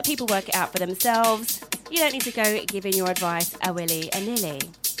business, let people work it out for themselves. You don't need to go giving your advice a willy a nilly.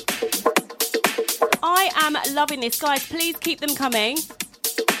 I am loving this, guys. Please keep them coming.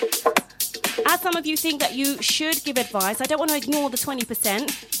 As some of you think that you should give advice, I don't want to ignore the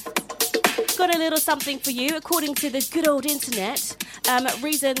 20%. Got a little something for you, according to the good old internet.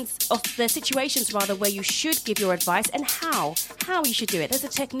 Reasons of the situations, rather, where you should give your advice and how you should do it. There's a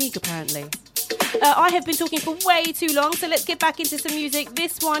technique, apparently. I have been talking for way too long, so let's get back into some music.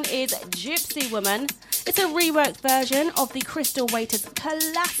 This one is Gypsy Woman. It's a reworked version of the Crystal Waiters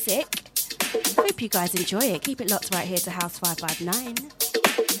classic. Hope you guys enjoy it. Keep it locked right here to House 559.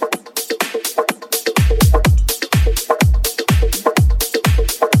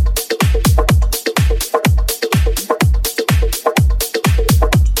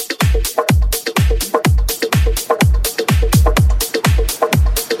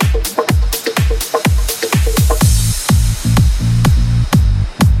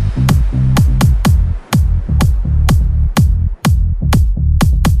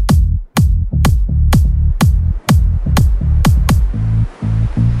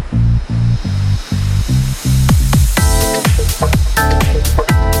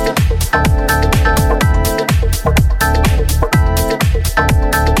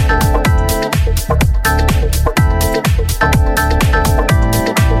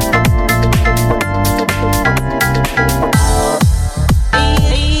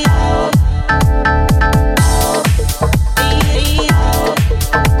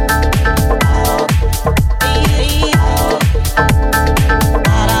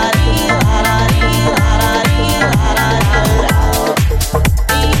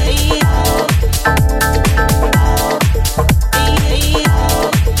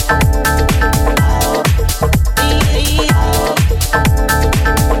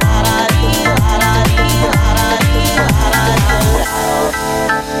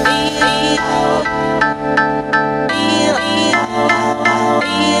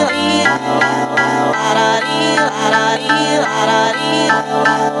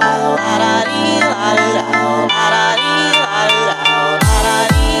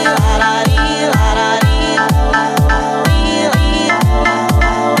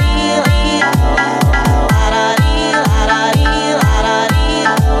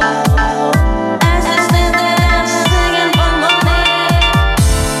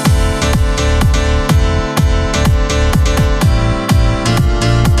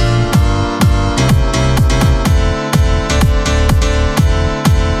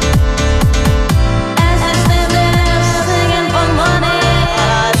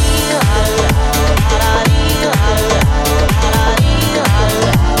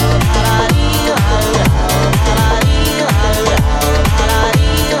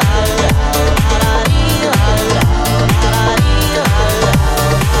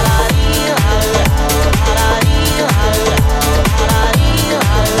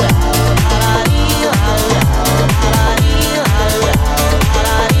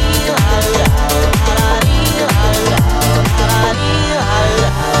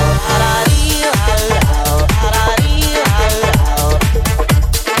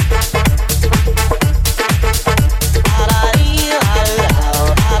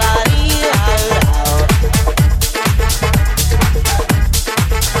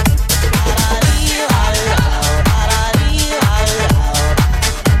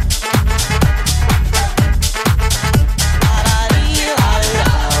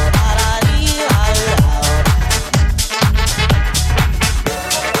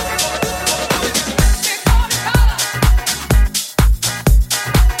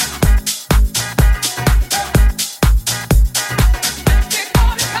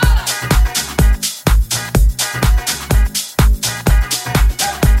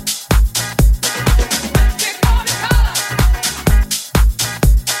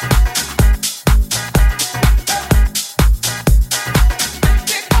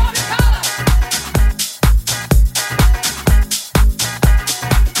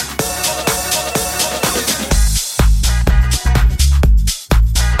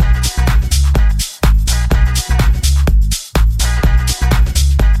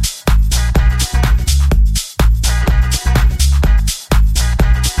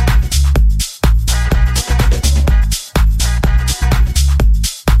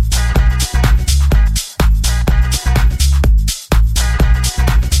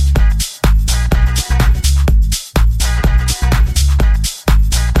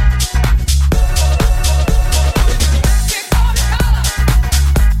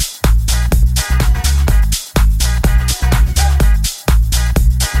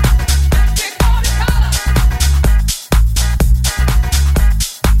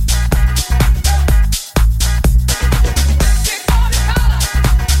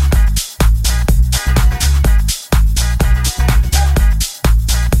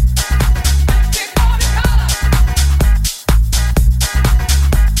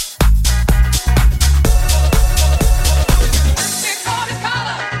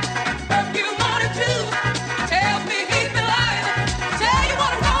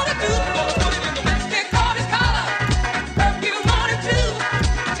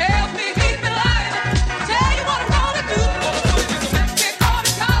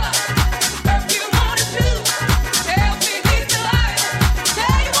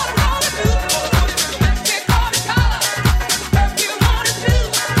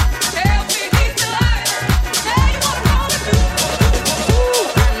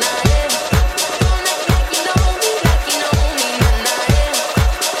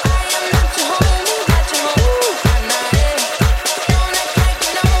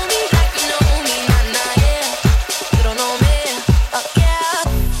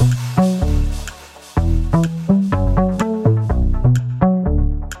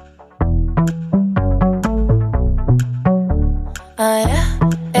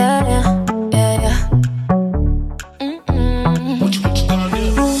 yeah, yeah, yeah, yeah. What you gonna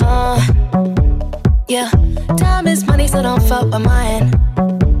do? Yeah, time is money, so don't fuck with mine.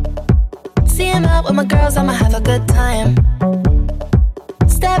 See him out with my girls, I'ma have a good time.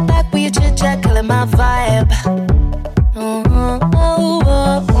 Step back with your chit chat, killing my vibe.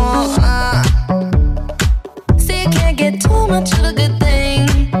 See, you can't get too much of a good thing.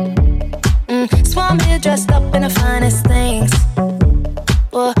 So I'm here dressed up in the finest things.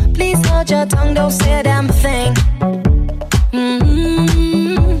 Well, please hold your tongue, don't say a damn thing.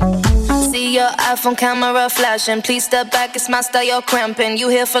 See your iPhone camera flashing. Please step back, it's my style, you're cramping. You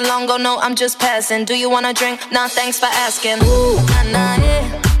here for long, go no, I'm just passing. Do you wanna drink? Nah, thanks for asking. Ooh, nah, nah,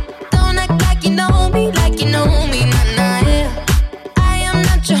 yeah. Don't act like you know me, like you know me, nah, nah, yeah. I am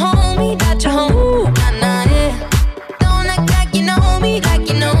not your homie, not your homie. Ooh, nah, nah, yeah. Don't act like you know me, like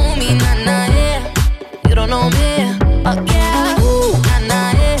you know me, nah, nah, yeah. You don't know me, oh yeah. Ooh, nah,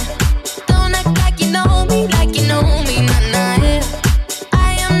 nah, yeah. Don't act like you know me, like you know me, nah, nah, yeah. I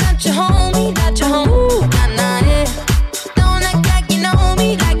am not your homie, not your homie. Ooh, nah, nah, yeah. Don't act like you know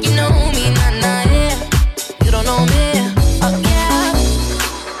me, like you know me, nah, nah, yeah. You don't know me, oh yeah.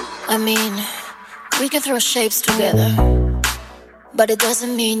 I mean, we can throw shapes together, but it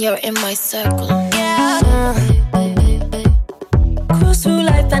doesn't mean you're in my circle. Yeah. Cruise through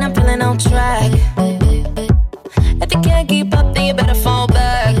life and I'm feeling on track. If you can't keep up, then you better fall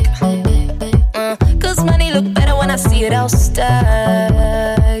back. Cause money look better when I see it all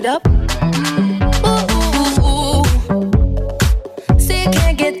stacked up. Ooh. See, you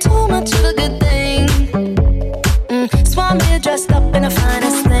can't get too much of a good thing. So I'm here dressed up in the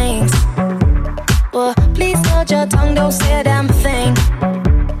finest things. Well, please hold your tongue, don't say a damn thing.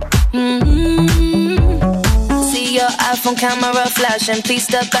 See your iPhone camera flashing. Please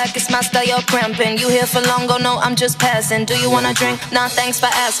step back, it's my style, you're cramping. You here for long, go no, I'm just passing. Do you wanna drink? Nah, thanks for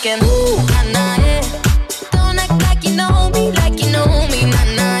asking. Ooh, nah, nah, yeah. Don't act like you know me, like you know me, nah,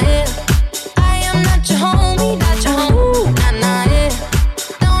 nah, yeah. I am not your homie, not your homie. Ooh, nah, nah, yeah.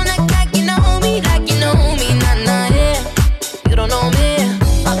 Don't act like you know me, like you know me, nah, nah, yeah. You don't know me,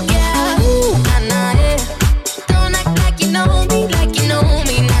 oh yeah. Ooh, nah, nah, yeah. Don't act like you know me, like you know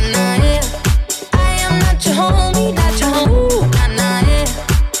me, nah, nah, yeah. I am not your homie, not your homie. Ooh, nah, nah, yeah.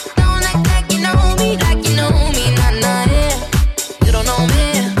 Don't act like you know me, like you know me, nah, nah, yeah. You don't know me,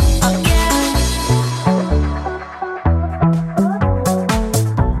 oh yeah.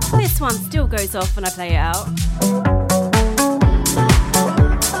 This one still goes off when I play it out.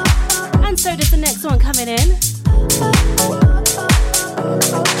 And so does the next one coming in.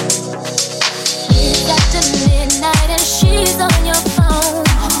 It's after midnight and she's on your phone,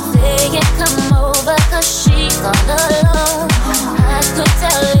 saying come over cause she's all alone. I could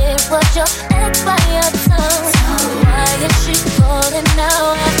tell it was your ex by your tone. Why is she calling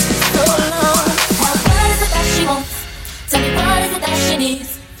now after so long? Now what is it that she wants? Tell me what is it that she needs?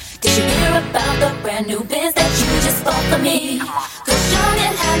 Did you hear about the brand new biz that you just bought for me? Cause you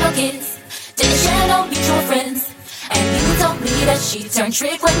didn't have no kids, didn't share no mutual friends. And you told me that she turned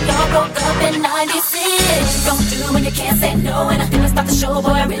trick when y'all broke up in 96. What you gonna do when you can't say no? And I think it's about the show,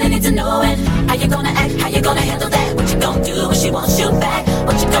 boy, I really need to know. And how you gonna act, how you gonna handle that? What you gonna do when she wants you back?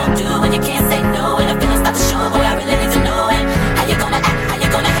 What you gonna do when you can't say no? And I feel it's about the show, boy, I really need to know. And how you gonna act, how you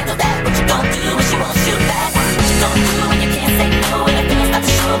gonna handle that? What you gonna do when she wants you back? What you gonna do when you can't say no? And I feel it's about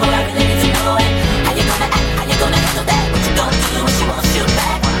the show, boy, I really need to know. And how you gonna act, how you gonna handle that? What you gonna do when she wants you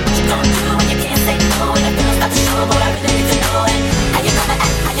back? What you gonna do when you can't say no? And I feel it's about the show, boy, I really need to know. And how you gonna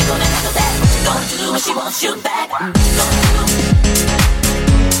act, how you gonna handle that? What you gonna do when she wants you back? What you gonna do? What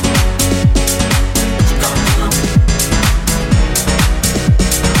you gonna do? What you gonna do?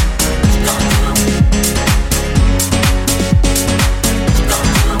 What you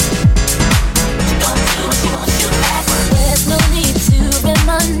gonna do? What you gonna do when she wants you back? There's no need to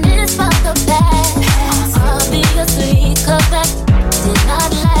reminisce about the past. Obviously, cause that did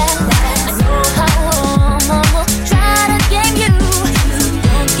not last. I know how a woman will try to game you.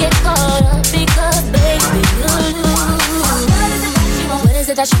 Don't get caught up because baby you'll lose. What is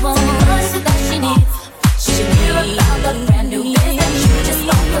it that she wants? What is it that she needs? She should hear about the brand new biz that you just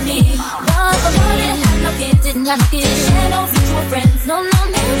bought for me. Not for me, didn't have no kids, didn't have no kids, didn't share no mutual friends. No, no,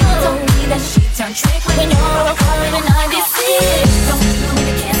 no. And you told me that she turned trick when you're a car in 96. Don't do when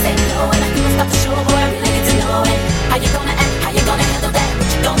you can't say no. And I feel it's about the show, boy, I really need to know. And how you gonna act, how you gonna handle that? What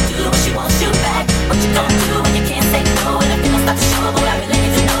you gonna do when she wants you back? What you gonna do when you can't say no? And I feel it's about the show, boy, I really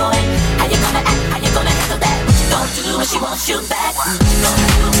need to know. And how you gonna act, how you gonna handle that? What you gonna do when she wants you back? What you gonna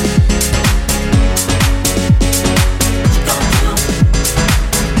do? What you gonna do? What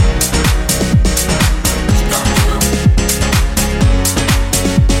you gonna do?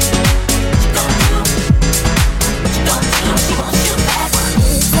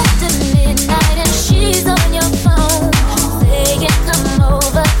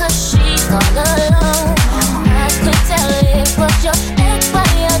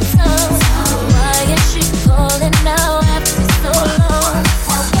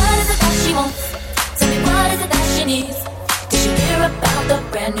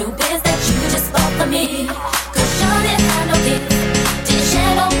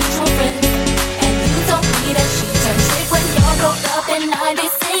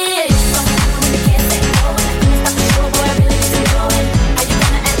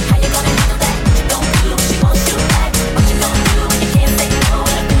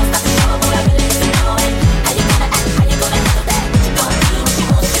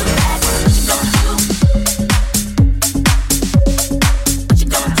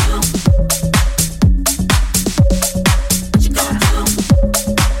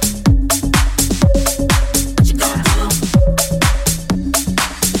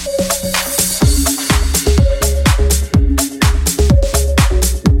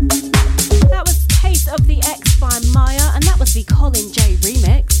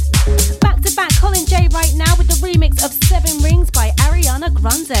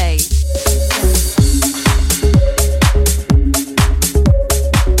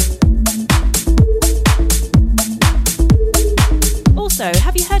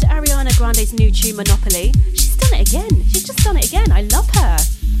 heard Ariana Grande's new tune Monopoly. She's done it again. She's just done it again. I love her.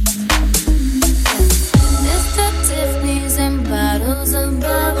 Mr. Tiffany's and bottles of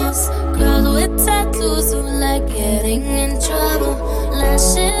bubbles. Girls with tattoos who like getting in trouble.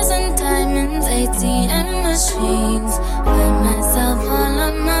 Lashes and diamonds, ATM machines. Buy myself all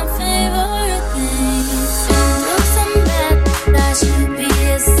of my favorite things. Through some bad, I should be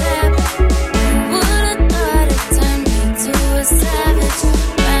a sap. Who would've thought it turned me to a savage?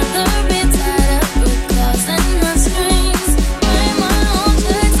 Rather be tied up with claws and my strings. Write my own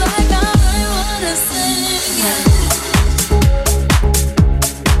checks like I write what I sing. Yeah.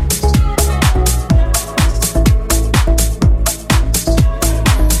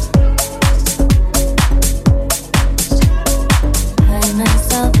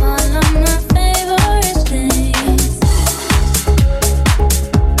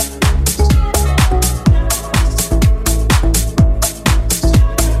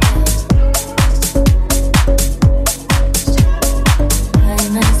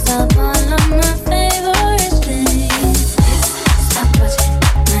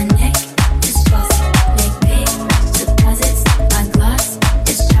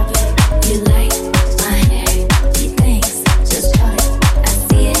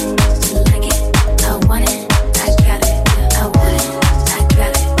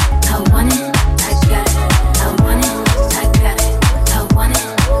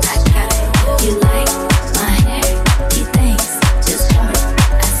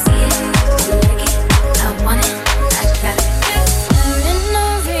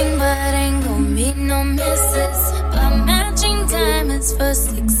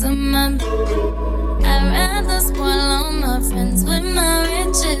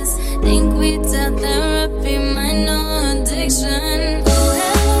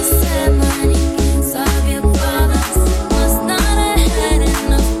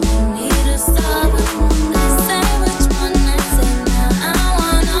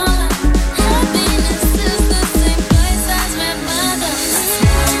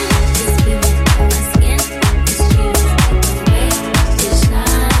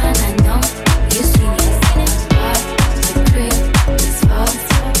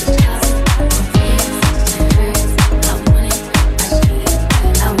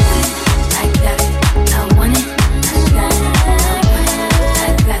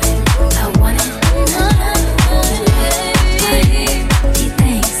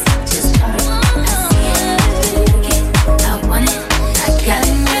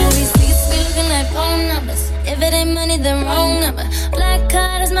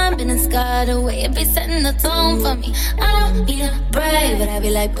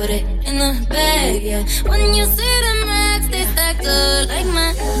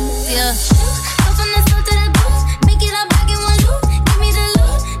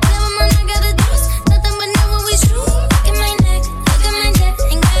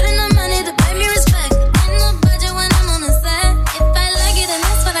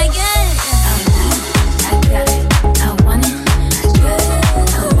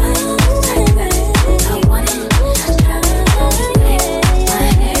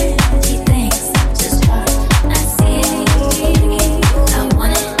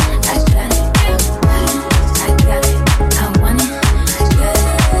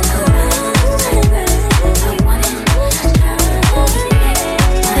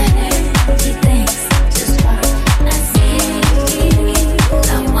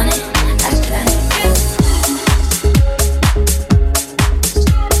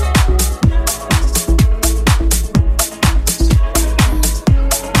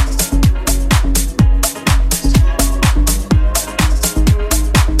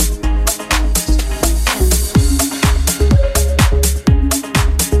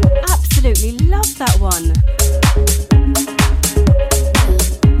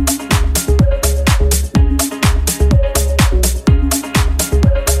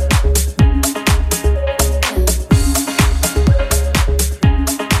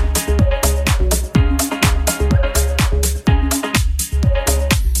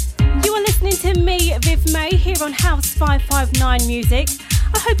 Viv May here on House 559 Music.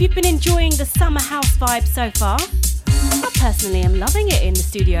 I hope you've been enjoying the summer house vibe so far. I personally am loving it in the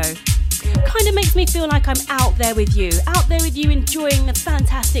studio. Kind of makes me feel like I'm out there with you enjoying the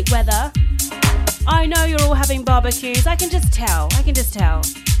fantastic weather. I know you're all having barbecues, I can just tell.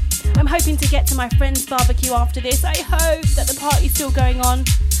 I'm hoping to get to my friend's barbecue after this. I hope that the party's still going on.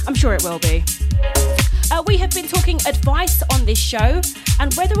 I'm sure it will be. We have been talking advice on this show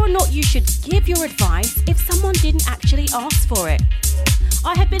and whether or not you should give your advice if someone didn't actually ask for it.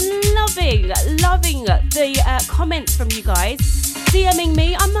 I have been loving the comments from you guys. DMing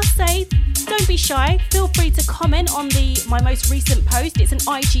me, I must say, don't be shy. Feel free to comment on my most recent post. It's an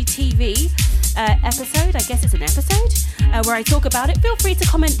IGTV episode. I guess it's an episode where I talk about it. Feel free to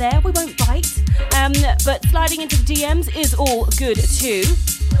comment there. We won't bite. But sliding into the DMs is all good too.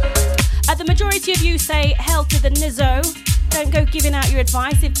 The majority of you say hell to the nizzo. Don't go giving out your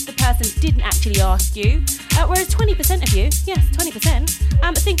advice if the person didn't actually ask you. Whereas 20% of you, yes, 20%,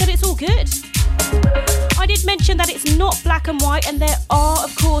 think that it's all good. I did mention that it's not black and white, and there are,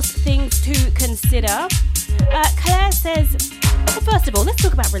 of course, things to consider. Claire says, well, first of all, let's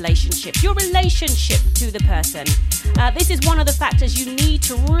talk about relationships. Your relationship to the person. This is one of the factors you need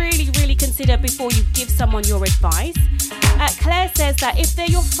to really, really consider before you give someone your advice. Claire says that if they're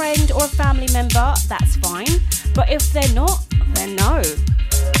your friend or a family member, that's fine. But if they're not, then no.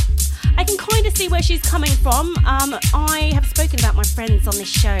 I can kind of see where she's coming from. I have spoken about my friends on this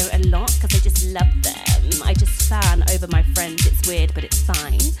show a lot because I just love them. I just fan over my friends. It's weird, but it's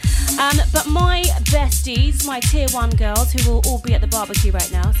fine. But my besties, my tier 1 girls, who will all be at the barbecue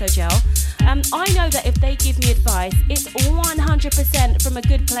right now, so gel, I know that if they give me advice, it's 100% from a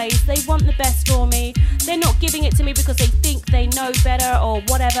good place. They want the best for me. They're not giving it to me because they think they know better or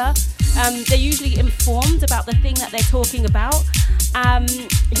whatever. They're usually informed about the thing that they're talking about.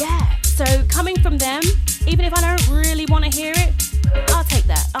 Yeah, so coming from them, even if I don't really want to hear it, I'll take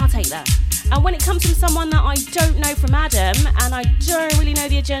that. And when it comes from someone that I don't know from Adam, and I don't really know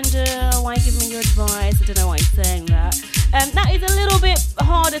the agenda, why give me your advice? I don't know why I'm saying that. That is a little bit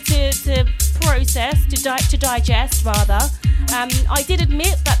harder to process, to digest rather. I did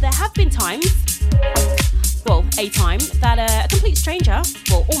admit that there have been times, well, a time, that a complete stranger,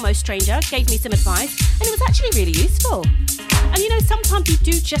 well, almost stranger, gave me some advice, and it was actually really useful. And you know, sometimes you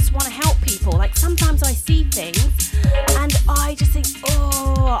do just want to help people. Like sometimes I see things and I just think,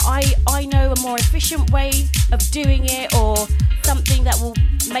 oh, I know a more efficient way of doing it, or something that will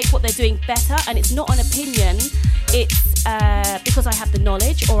make what they're doing better. And it's not an opinion. It's because I have the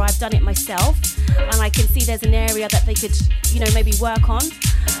knowledge, or I've done it myself, and I can see there's an area that they could, you know, maybe work on.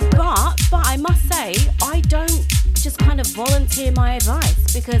 But I must say, I don't just kind of volunteer my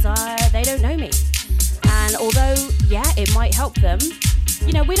advice because they don't know me. And although, yeah, it might help them,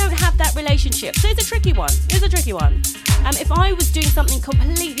 you know, we don't have that relationship. So it's a tricky one. If I was doing something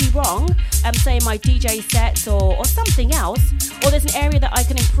completely wrong, say in my DJ sets or something else, or there's an area that I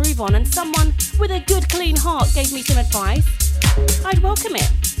can improve on, and someone with a good, clean heart gave me some advice, I'd welcome it.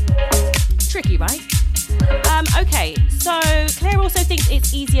 Tricky, right? Okay, so Claire also thinks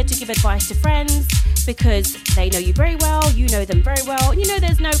it's easier to give advice to friends because they know you very well, you know them very well, and you know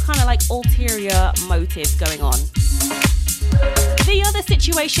there's no kind of like ulterior motive going on. The other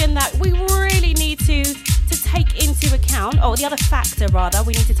situation that we really need to take into account, or the other factor rather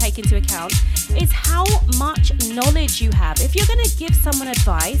we need to take into account, is how much knowledge you have. If you're going to give someone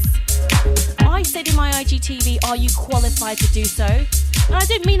advice, I said in my IGTV, are you qualified to do so? And I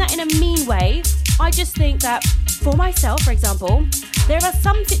don't mean that in a mean way. I just think that for myself, for example, there are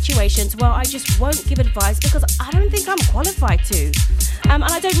some situations where I just won't give advice because I don't think I'm qualified to. And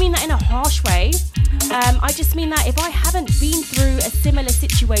I don't mean that in a harsh way. I just mean that if I haven't been through a similar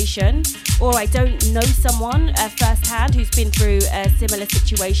situation, or I don't know someone firsthand who's been through a similar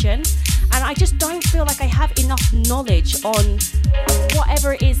situation, and I just don't feel like I have enough knowledge on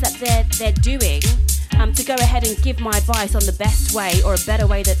whatever it is that they're doing, to go ahead and give my advice on the best way or a better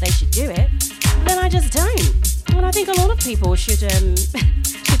way that they should do it, then I just don't. And I think a lot of people should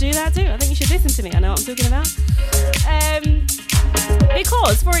do that too. I think you should listen to me. I know what I'm talking about.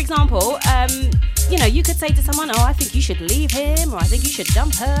 Because, for example, you know, you could say to someone, oh, I think you should leave him, or I think you should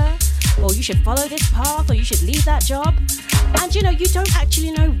dump her, or you should follow this path, or you should leave that job. And, you know, you don't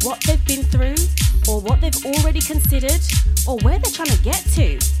actually know what they've been through, or what they've already considered, or where they're trying to get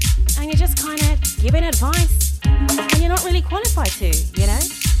to. And you're just kind of giving advice, and you're not really qualified to, you know?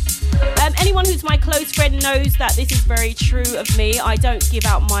 Anyone who's my close friend knows that this is very true of me. I don't give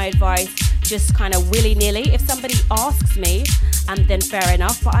out my advice just kind of willy-nilly. If somebody asks me, then fair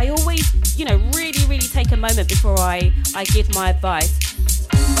enough. But I always, you know, really, really take a moment before I give my advice.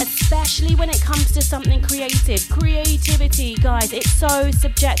 Especially when it comes to something creative. Creativity, guys, it's so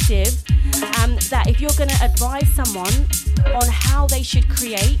subjective. That if you're going to advise someone on how they should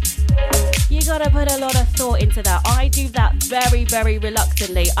create, you got to put a lot of thought into that. I do that very, very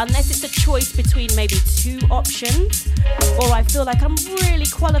reluctantly, unless it's a choice between maybe two options, or I feel like I'm really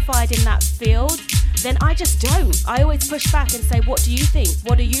qualified in that field, then I just don't. I always push back and say, what do you think?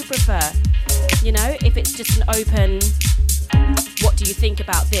 What do you prefer? You know, if it's just an open what do you think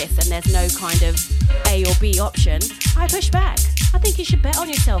about this, and there's no kind of A or B option, I push back. I think you should bet on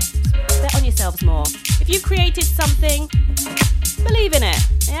yourself. Bet on yourselves more. If you've created something, believe in it.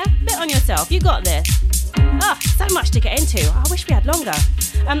 Yeah, bet on yourself. You got this. So much to get into. I wish we had longer.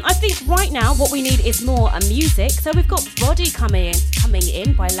 I think right now what we need is more music. So we've got Body coming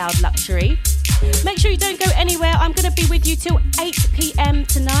in by Loud Luxury. Make sure you don't go anywhere. I'm going to be with you till 8 p.m.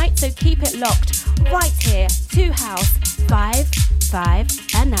 tonight. So keep it locked right here to House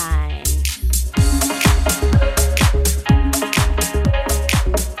 559.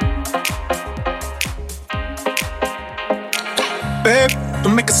 Babe,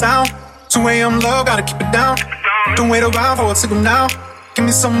 don't make a sound. 2 a.m. low, gotta keep it down. Don't wait around for a signal now. Give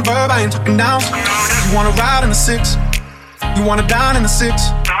me some verb, I ain't talking down. You wanna ride in the 6, you wanna dine in the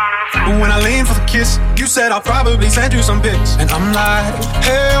 6. But when I lean for the kiss, you said I'll probably send you some pics. And I'm like,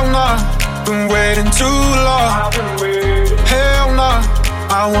 hell nah, been waiting too long. Hell nah,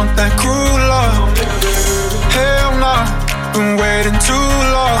 I want that cruel love. Hell nah, been waiting too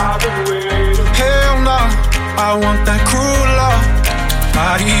long. Hell nah, I want that cruel love.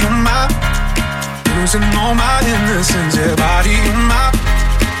 Body on my, losing all my innocence. Yeah, body on my,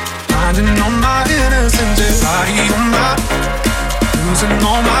 finding all my innocence. Yeah, body on my, losing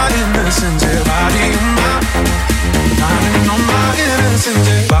all my innocence. Yeah, body on my, finding all my innocence.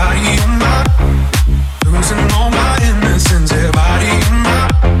 Yeah, body on my, losing all my innocence. Yeah, body on my,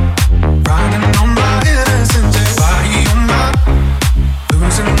 finding all my innocence. Yeah, body on my,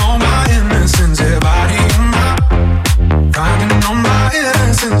 losing all my innocence. Yeah, body on my, finding all my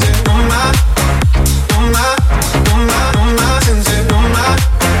innocence. Yeah, on my, on my, on my, on my sense. Yeah, on my,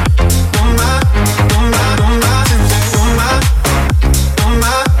 on my, on my, on my sense. Yeah, on my, on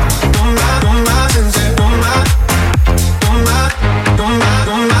my, on my, on my sense. Yeah, on my, on my, on my,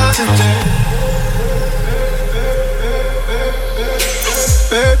 on my sense. Yeah.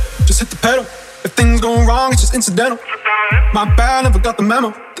 Babe, just hit the pedal. If things go wrong, it's just incidental. My bad, never got the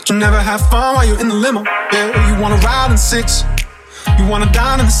memo that you never have fun while you're in the limo. Yeah, you wanna ride in the 6, you wanna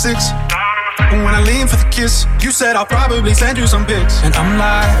dine in the 6. And when I lean for the kiss, you said I'll probably send you some pics. And I'm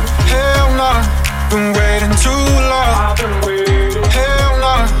like, hell nah, been waiting too long. Hell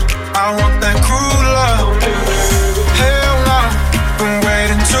nah, I want that cruel love. Hell nah, been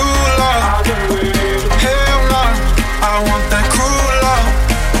waiting too long. Hell nah, I want that cruel love.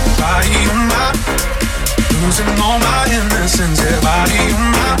 Body on my, losing all my innocence. Yeah, body on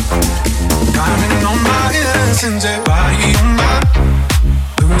my, finding all my innocence. Yeah, body on my,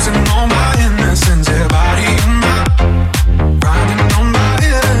 losing all my innocence. Yeah, body on my, finding all my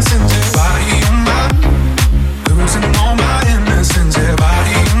innocence. Yeah, body on my, losing all my innocence. Yeah,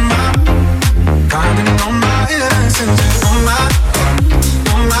 body on my, finding all my innocence. Yeah, on my,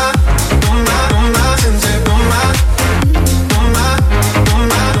 on my, on my, on my sense. Yeah, on my, on my, on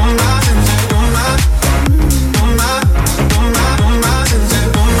my, on my sense. Yeah, on my, on my, on my, on my sense.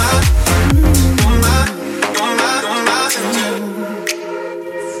 Yeah, on my, on my, on my, on my sense. Yeah.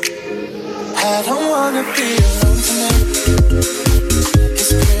 I don't wanna be alone tonight.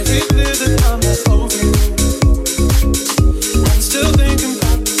 It's pretty clear that I'm not over you. I'm still thinking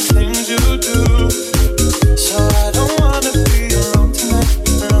about the things you do. So I don't wanna be alone tonight,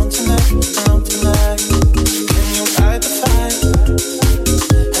 alone tonight, alone tonight. Can you fight the fight?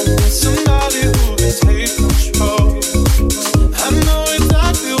 I need somebody who can take control. I know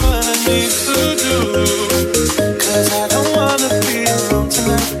exactly what I need to do. 'Cause I don't wanna be alone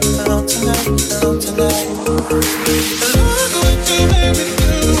tonight, alone tonight, alone tonight. Look what you made me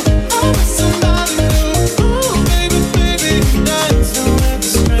do. I was somebody new. Ooh, baby, baby, dancing with a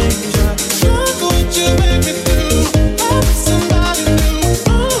stranger. Look what you made me do. I was somebody new.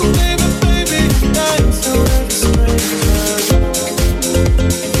 Ooh, baby, baby, dancing with a stranger.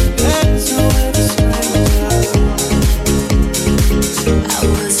 Dancing with a stranger. I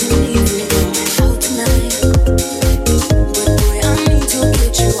wasn't even going out tonight, but boy, I need to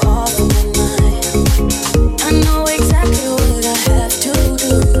get you off of my mind. I know exactly what I have to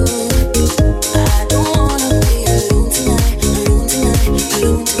do. I don't wanna be alone tonight, alone tonight,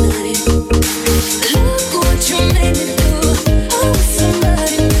 alone tonight. Look what you made me do. I was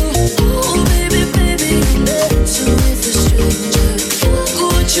somebody new. Oh baby, baby, dancing with a stranger. Look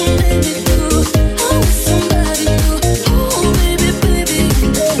what you made me do. I was somebody new. Oh baby, baby,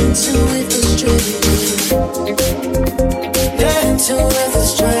 dancing with a stranger. Dancing with a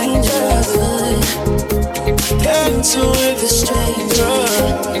stranger. Dancing with a stranger.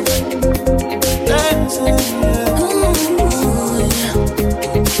 Dancing, yeah. Ooh, yeah.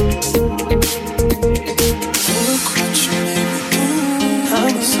 Look what you made me do. I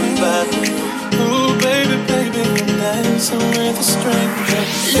was somebody. Ooh, baby, baby, dancing. dancing with a stranger.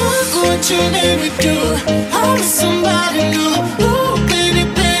 Look what you made me do. I'm with somebody new. Ooh, baby,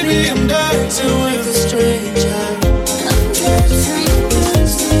 baby, I'm dancing with a stranger. I'm dancing,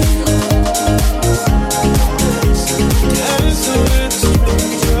 dancing. Dancing with a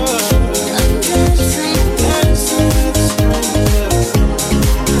stranger. I'm dancing, Dancing with a stranger.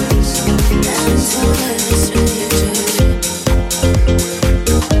 dancing with a stranger.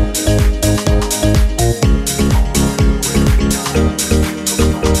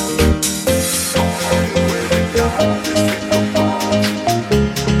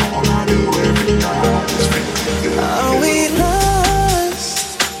 Are we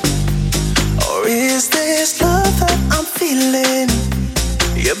lost? Or is this love that I'm feeling?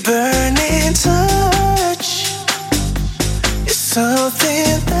 Your burning touch is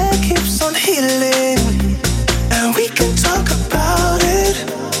something that keeps on healing. And we can talk about it.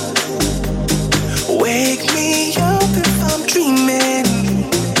 Wake me up if I'm dreaming.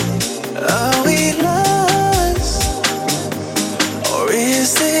 Are we lost? Or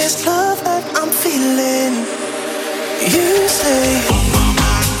is this love that I'm feeling? You say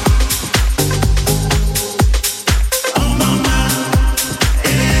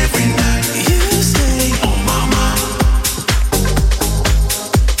you say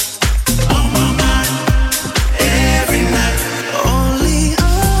only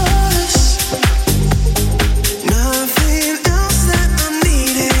us, nothing else that I'm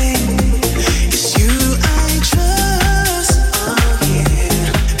needing. It's you I trust, oh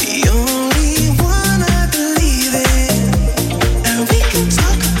yeah, the only one I believe in. And we can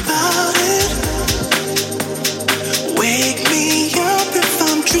talk about it. Wake me up if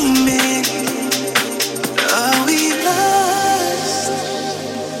I'm dreaming. Are we lost?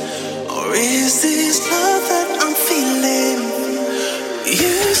 Or is this love that I'm feeling?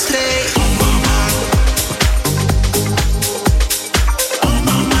 You stay on my mind. On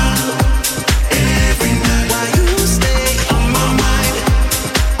my mind. Every night. Why you stay on my mind?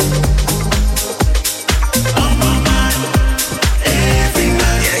 On my mind. Every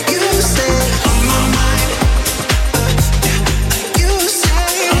night. Yeah, you stay on my mind. You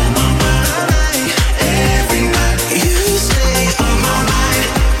stay on my mind. Every night. You stay on my mind.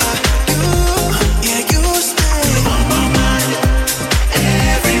 You stay on my mind.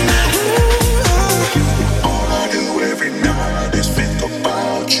 Every night. All I do every night is think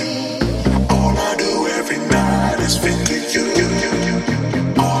about you. All I do every night is think of you.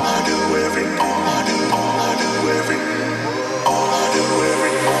 All I do every, all I do every, all I do every, all I do,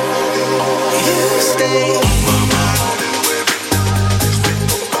 all I do. You stay on my mind.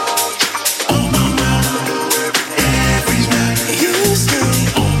 On my mind, Every night. You stay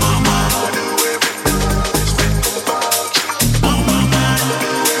on my mind, on my mind.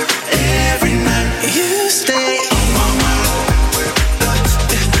 Every night. You stay on my mind.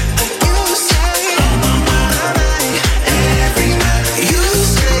 You stay on my mind. Every night. You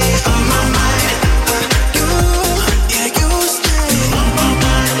stay on my mind. You stay on my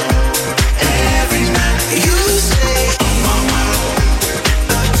mind. Every night. You stay on my mind.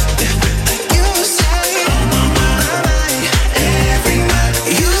 You stay on my mind. Every night.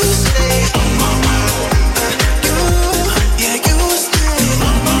 You stay on my mind. You stay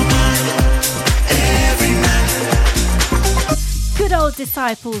on my mind. Every night. Good old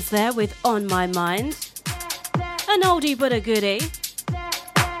Disciples there with On My Mind. An oldie but a goodie.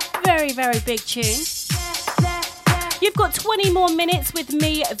 Very, very big tune. You've got 20 more minutes with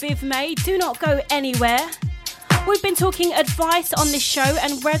me, Viv May. Do not go anywhere. We've been talking advice on this show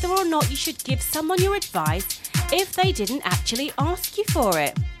and whether or not you should give someone your advice if they didn't actually ask you for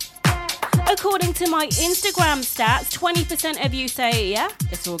it. According to my Instagram stats, 20% of you say, yeah,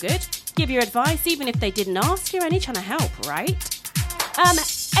 it's all good. Give your advice even if they didn't ask. You're only trying to help, right?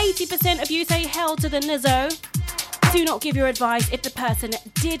 80% of you say hell to the nizzo. Do not give your advice if the person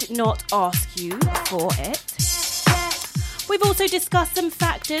did not ask you for it. We've also discussed some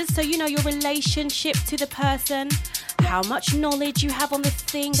factors, so you know your relationship to the person, how much knowledge you have on the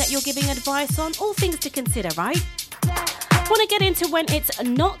thing that you're giving advice on, all things to consider, right? Want to get into when it's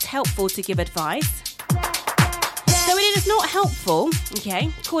not helpful to give advice. So it is not helpful, okay,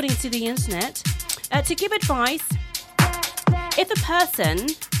 according to the internet, to give advice if a person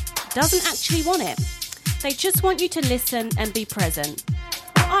doesn't actually want it. They just want you to listen and be present.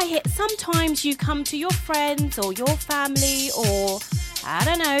 Sometimes you come to your friends or your family or, I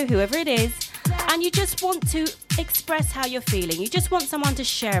don't know, whoever it is, and you just want to express how you're feeling. You just want someone to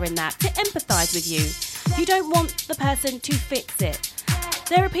share in that, to empathise with you. You don't want the person to fix it.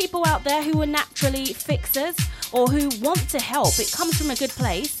 There are people out there who are naturally fixers or who want to help. It comes from a good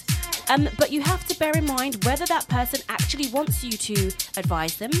place. But you have to bear in mind whether that person actually wants you to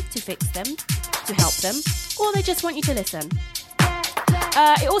advise them, to fix them, to help them, or they just want you to listen.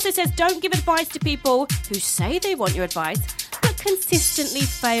 It also says don't give advice to people who say they want your advice, but consistently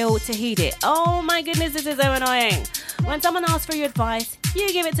fail to heed it. Oh my goodness, this is so annoying. When someone asks for your advice,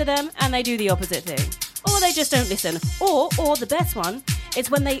 you give it to them and they do the opposite thing. Or they just don't listen. Or the best one is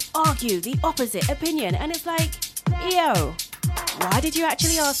when they argue the opposite opinion and it's like, yo, why did you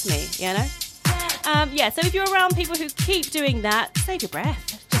actually ask me, you know? So if you're around people who keep doing that, save your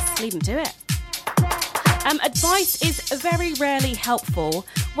breath. Just leave them to it. Advice is very rarely helpful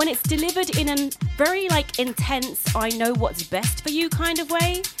when it's delivered in a very intense, I know what's best for you kind of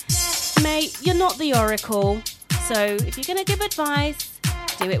way. Mate, you're not the oracle. So if you're going to give advice,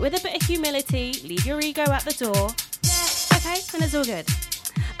 do it with a bit of humility, leave your ego at the door. Okay, and it's all good.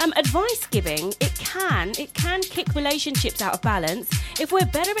 Advice giving, it can kick relationships out of balance if we're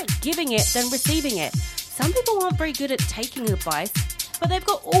better at giving it than receiving it. Some people aren't very good at taking advice, but they've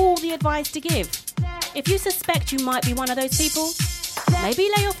got all the advice to give. If you suspect you might be one of those people, maybe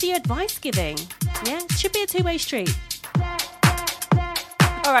lay off the advice giving. Yeah, it should be a two-way street.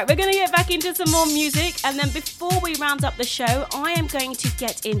 All right, we're going to get back into some more music, and then before we round up the show, I am going to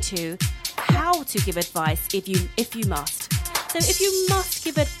get into how to give advice if you must. So if you must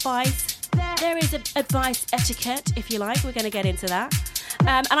give advice, there is advice etiquette, if you like. We're going to get into that.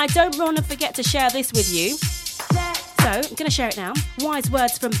 And I don't want to forget to share this with you. So I'm going to share it now. Wise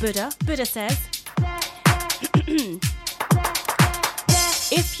words from Buddha. Buddha says,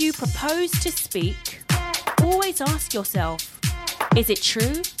 if you propose to speak, always ask yourself, is it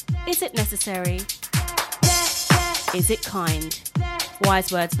true? Is it necessary? Is it kind?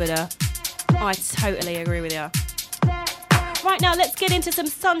 Wise words, Buddha. I totally agree with you. Right now, let's get into some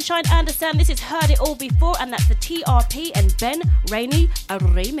Sunshine Anderson. This is Heard It All Before, and that's the TRP and Ben Rainey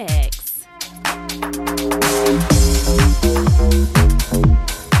remix.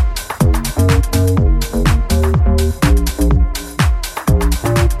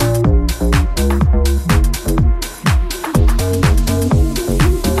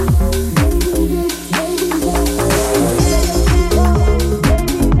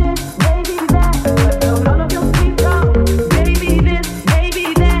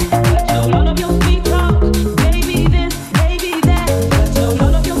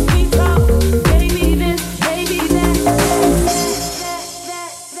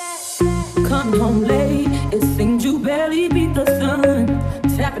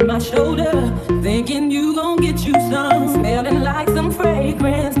 My shoulder, thinking you gon' get you some, smelling like some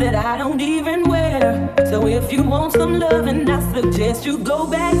fragrance that I don't even wear. So if you want some loving, I suggest you go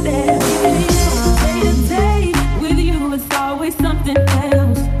back there. Day to day with you, it's always something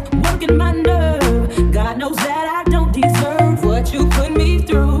else, working my nerve. God knows that I don't deserve what you put me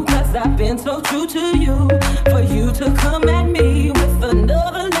through, 'cause I've been so true to you. For you to come at me with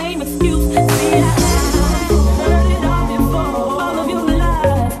another lame excuse, see, I've heard it all before. All of your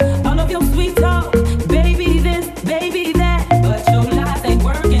lies, all of your sweet talk, baby this, baby that, but your lies ain't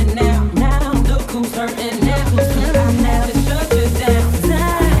working now. Now look who's hurting now. I have to shut you down. I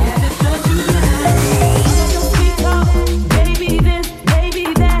have to shut you down. All of your sweet talk, baby this, baby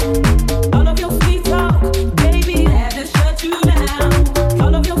that, all of your sweet talk, baby, I have to shut you down.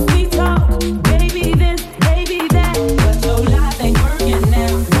 All of your sweet talk, baby this, baby that, but your lies ain't working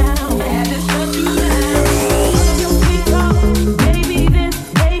now. Now I have to shut you down. All of your sweet talk, baby this,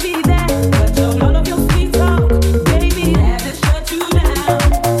 baby that, but all of your sweet talk, baby, I have to shut you down.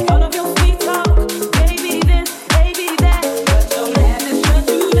 All of your sweet talk, baby this, baby that, but I have to shut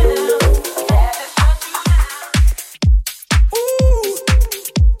you down. I have to shut you down.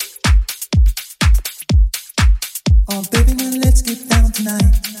 Oh, baby, now let's get down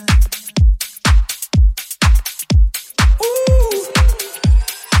tonight. Ooh.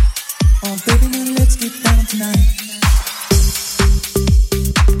 Oh, baby, now let's get down tonight.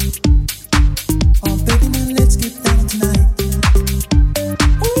 Oh, baby, now let's get down tonight.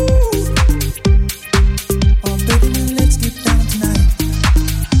 Ooh. Oh, baby, now let's get down tonight.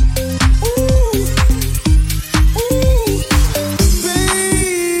 Ooh. Ooh.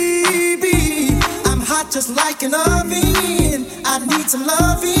 Baby, I'm hot just like an oven. I need some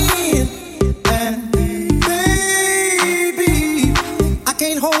loving. And baby, I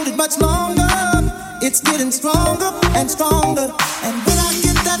can't hold it much longer. It's getting stronger and stronger. And when I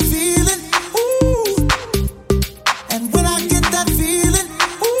get that feeling, ooh. And when I get that feeling,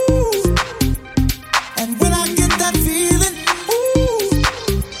 ooh. And when I get that feeling, ooh.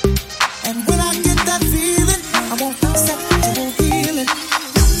 And when I get that feeling, I want sexual healing.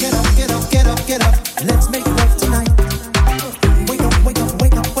 Get up, get up, get up, get up. Let's make love tonight. Wake up, wake up,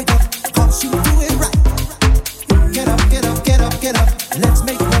 wake up, wake up.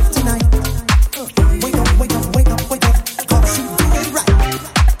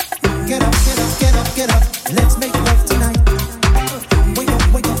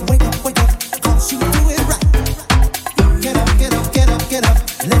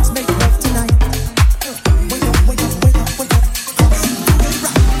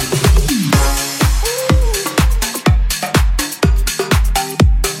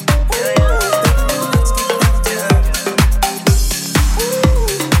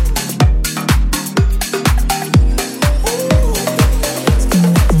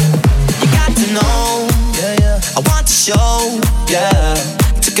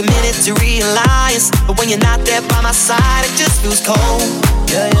 a minute to realize, but when you're not there by my side, it just feels cold.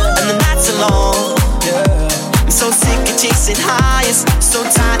 And the nights are long. I'm so sick of chasing highs, so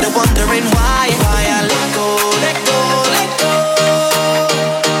tired of wondering why I let go, let go, let go.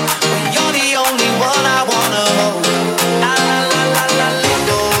 When you're the only one I wanna hold. La la la la la, let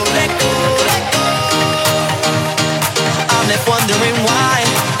go, let go, let go. I'm left wondering why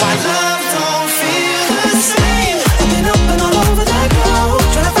love don't feel the same. I've been up and all over the globe,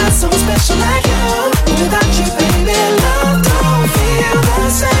 trying to find someone special like you. Without you, baby, love don't feel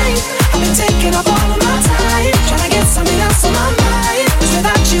the same. I've been taking up all of my time, trying to get something else on my mind. 'Cause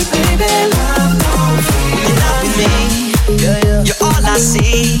without you, baby, love don't feel the same. With me, you're all I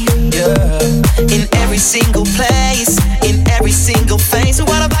see. In every single place, in every single phase. So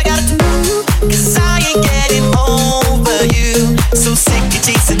what have I gotta do? 'Cause I ain't getting over you. So sick of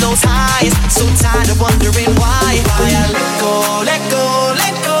chasing those highs, so tired of wondering why I let go, let go,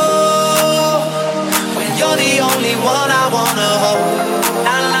 let go. When you're the only one I wanna hold.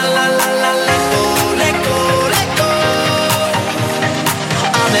 La la la la la, let go, let go, let go.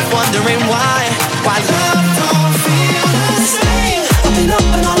 I'm left wondering why love don't feel the same. I've been up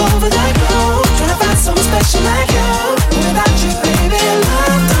and all over the globe, trying to find someone special like you. Without you, baby,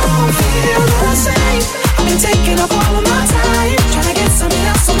 love don't feel the same. I've been taking up all of my time, trying to get something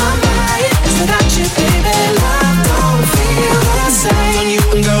else on my mind. 'Cause without you, baby, love don't feel the same. On you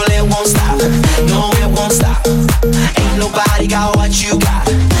and girl, it won't stop. No, it won't stop. Ain't nobody got what you got.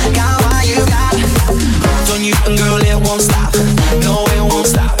 Got what you got. On you and girl, it won't stop. No, it won't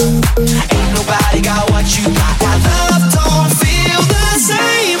stop. Ain't nobody got what you got. Love don't feel the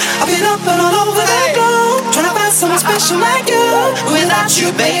same. I've been up and all over the globe, trying to find someone special like you. Without you,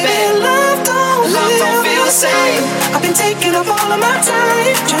 baby, love don't feel the same. I've been taking up all of my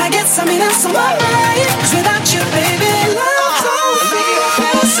time, trying to get something else on my mind. 'Cause without you, baby, love don't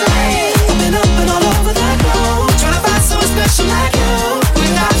feel the same. I've been up and all over the globe, trying to find someone special like you.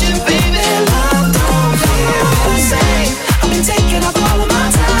 Without you, baby, love don't feel the same. I've been taking up all of my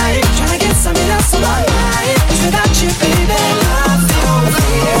time, trying to get something else on my mind. 'Cause without you, baby, love don't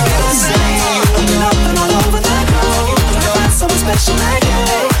feel the same. I've been up and all over the globe, trying to find someone special like you.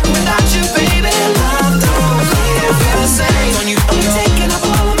 Without you, baby, love don't feel the same. I've been taking up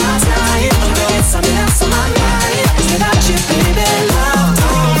all of my time, trying to get something else on my mind. 'Cause without you, baby, love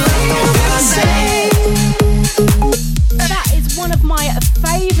don't feel the same. That is one of my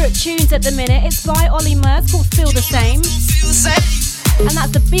favourite tunes at the minute. It's by Ollie Murs called Feel the Same. And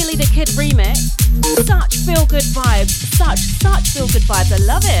that's the Billy the Kid remix. Such feel good vibes. Such feel good vibes. I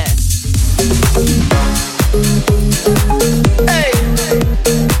love it. Hey.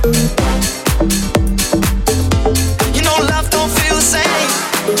 You know love don't feel the same.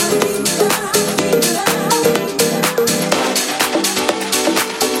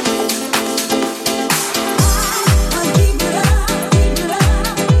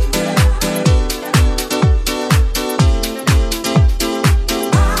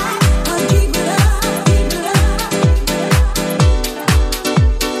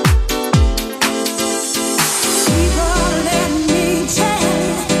 People let me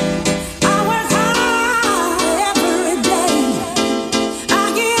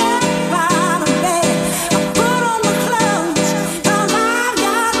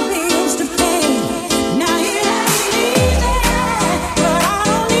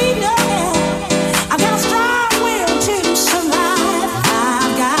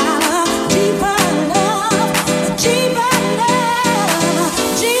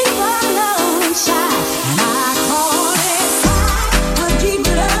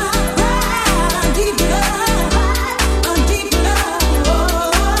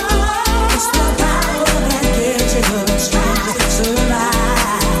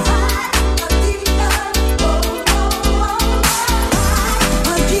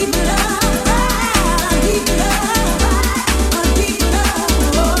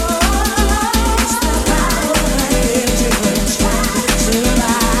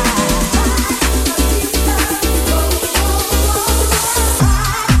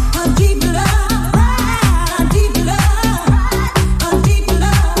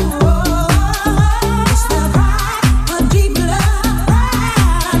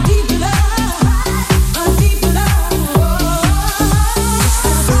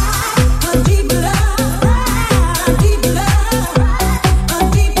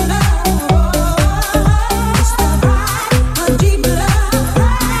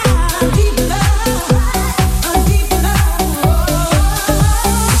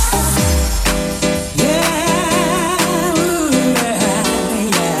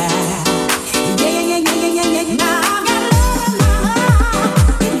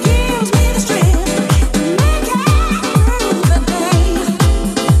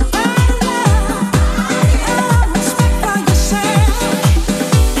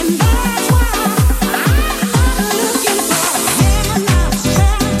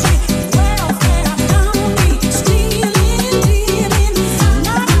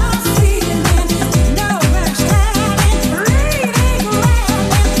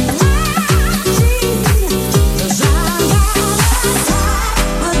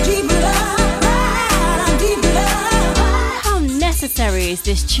use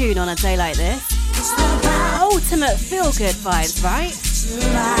this tune on a day like this. Ultimate feel-good vibes, right?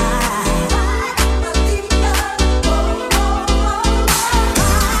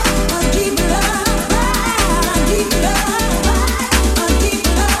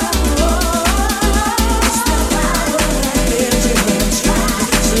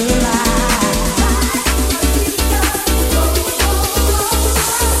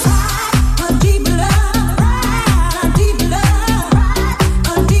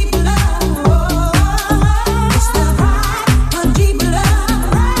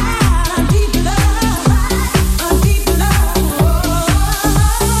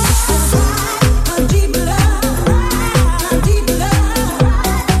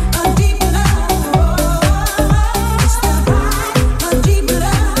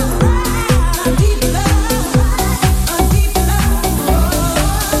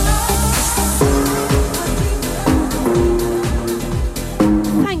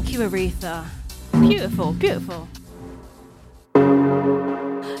 Beautiful, beautiful.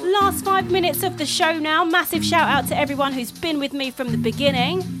 Last 5 minutes of the show now. Massive shout out to everyone who's been with me from the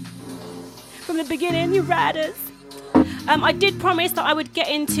beginning. From the beginning, you riders. I did promise that I would get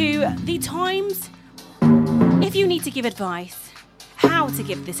into the times if you need to give advice, how to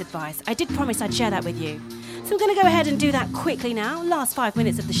give this advice. I did promise I'd share that with you. So I'm going to go ahead and do that quickly now. Last 5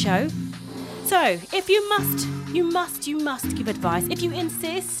 minutes of the show. So, if you must give advice. If you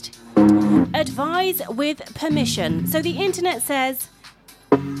insist, advise with permission. So the internet says,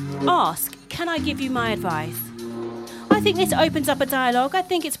 ask, can I give you my advice? I think this opens up a dialogue. I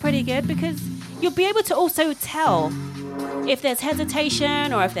think it's pretty good because you'll be able to also tell if there's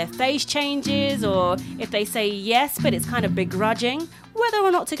hesitation or if their face changes or if they say yes, but it's kind of begrudging, whether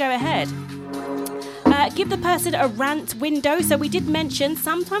or not to go ahead. Give the person a rant window. So we did mention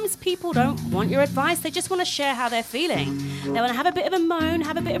sometimes people don't want your advice. They just want to share how they're feeling. They want to have a bit of a moan,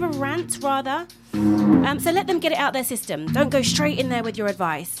 have a bit of a rant rather. So let them get it out their system. Don't go straight in there with your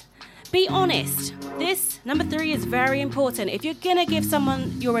advice. Be honest. This, number 3, is very important. If you're going to give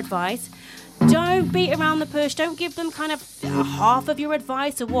someone your advice, don't beat around the bush. Don't give them kind of half of your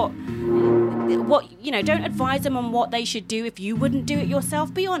advice or what don't advise them on what they should do if you wouldn't do it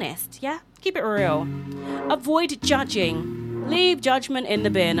yourself. Be honest, yeah? Keep it real. Avoid judging. Leave judgment in the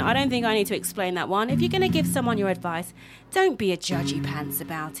bin. I don't think I need to explain that one. If you're going to give someone your advice, don't be a judgy pants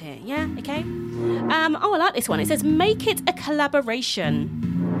about it. Yeah? Okay? I like this one. It says, make it a collaboration.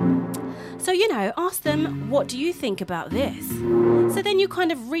 So, ask them, what do you think about this? So then you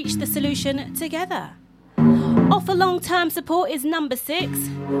kind of reach the solution together. Offer long-term support is number 6.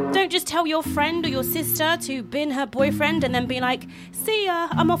 Don't just tell your friend or your sister to bin her boyfriend and then be like, see ya,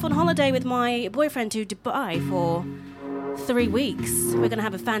 I'm off on holiday with my boyfriend to Dubai for 3 weeks. We're going to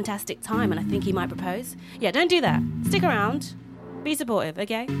have a fantastic time and I think he might propose. Yeah, don't do that. Stick around. Be supportive,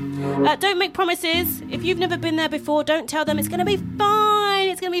 okay? Don't make promises. If you've never been there before, don't tell them it's going to be fine.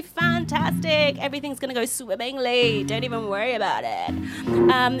 It's going to be fantastic. Everything's going to go swimmingly. Don't even worry about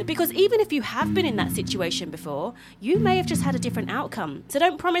it. Because even if you have been in that situation before, you may have just had a different outcome. So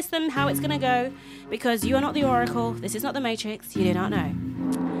don't promise them how it's going to go because you are not the Oracle. This is not the Matrix. You do not know.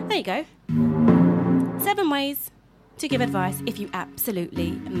 There you go. 7 ways to give advice if you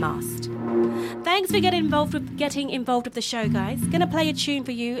absolutely must. Thanks for getting involved with the show, guys. Gonna play a tune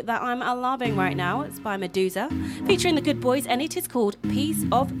for you that I'm loving right now. It's by Medusa, featuring the Good Boys, and it is called Piece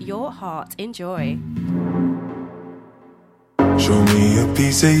of Your Heart. Enjoy. Show me a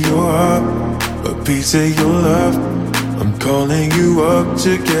piece of your heart, a piece of your love. I'm calling you up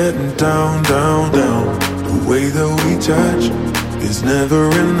to getting down, down, down. The way that we touch is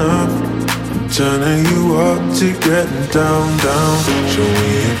never enough. Turning you up to getting down, down. Show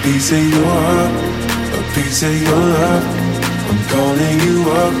me a piece of your heart, a piece of your love. I'm calling you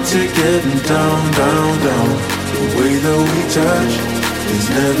up to getting down, down, down. The way that we touch is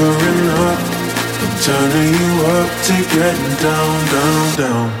never enough. I'm turning you up to getting down, down,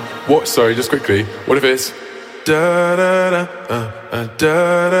 down. What? Sorry, just quickly. What if it's da da da da da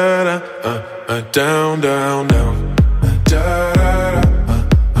da down, down, down. Da da da.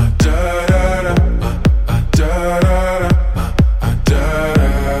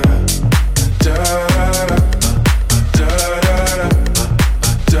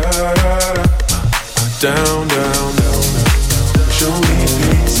 Down, down, down. Show me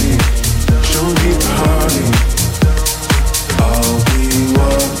pity, show me party. I'll be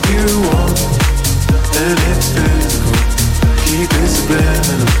what you want, and it's physical. Keep it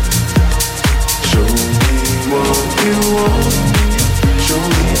subliminal. Show me what you want,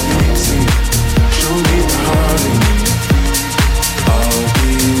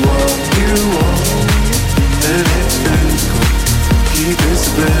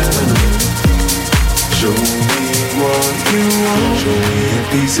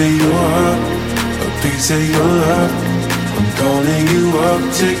 say your love. I'm calling you up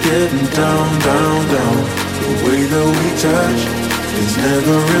to getting down, down, down. The way that we touch is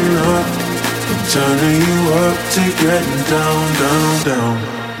never enough. I'm turning you up to getting down, down, down.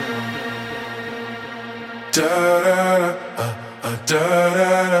 Da da da, da da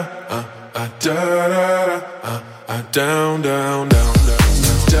da, da da da, down, down, down, down,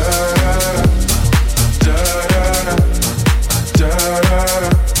 da da da, da da da, da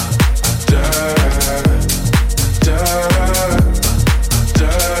da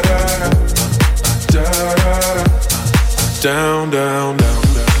da, down, down, down.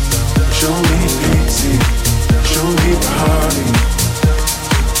 Show me pity, show me party.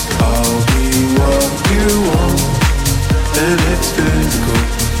 I'll be what you want, and it's physical.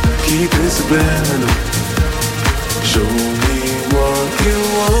 Keep it subliminal. Show me what you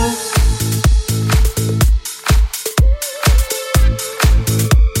want.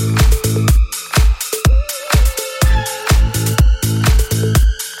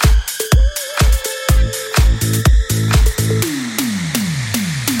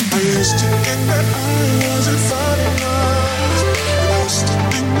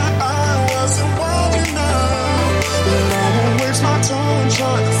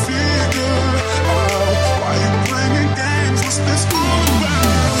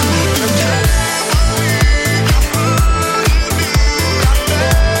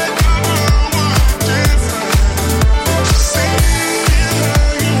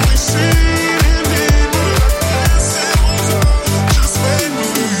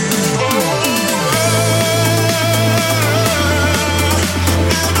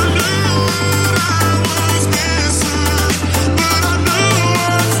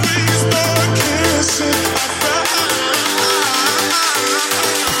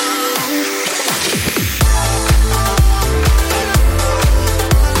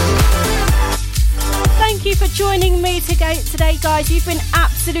 Today, guys, you've been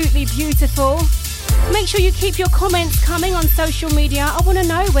absolutely beautiful. Make sure you keep your comments coming on social media. I want to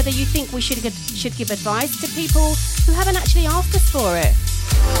know whether you think we should give advice to people who haven't actually asked us for it.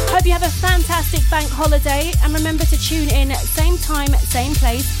 Hope you have a fantastic bank holiday, and remember to tune in same time, same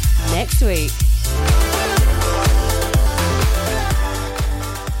place next week.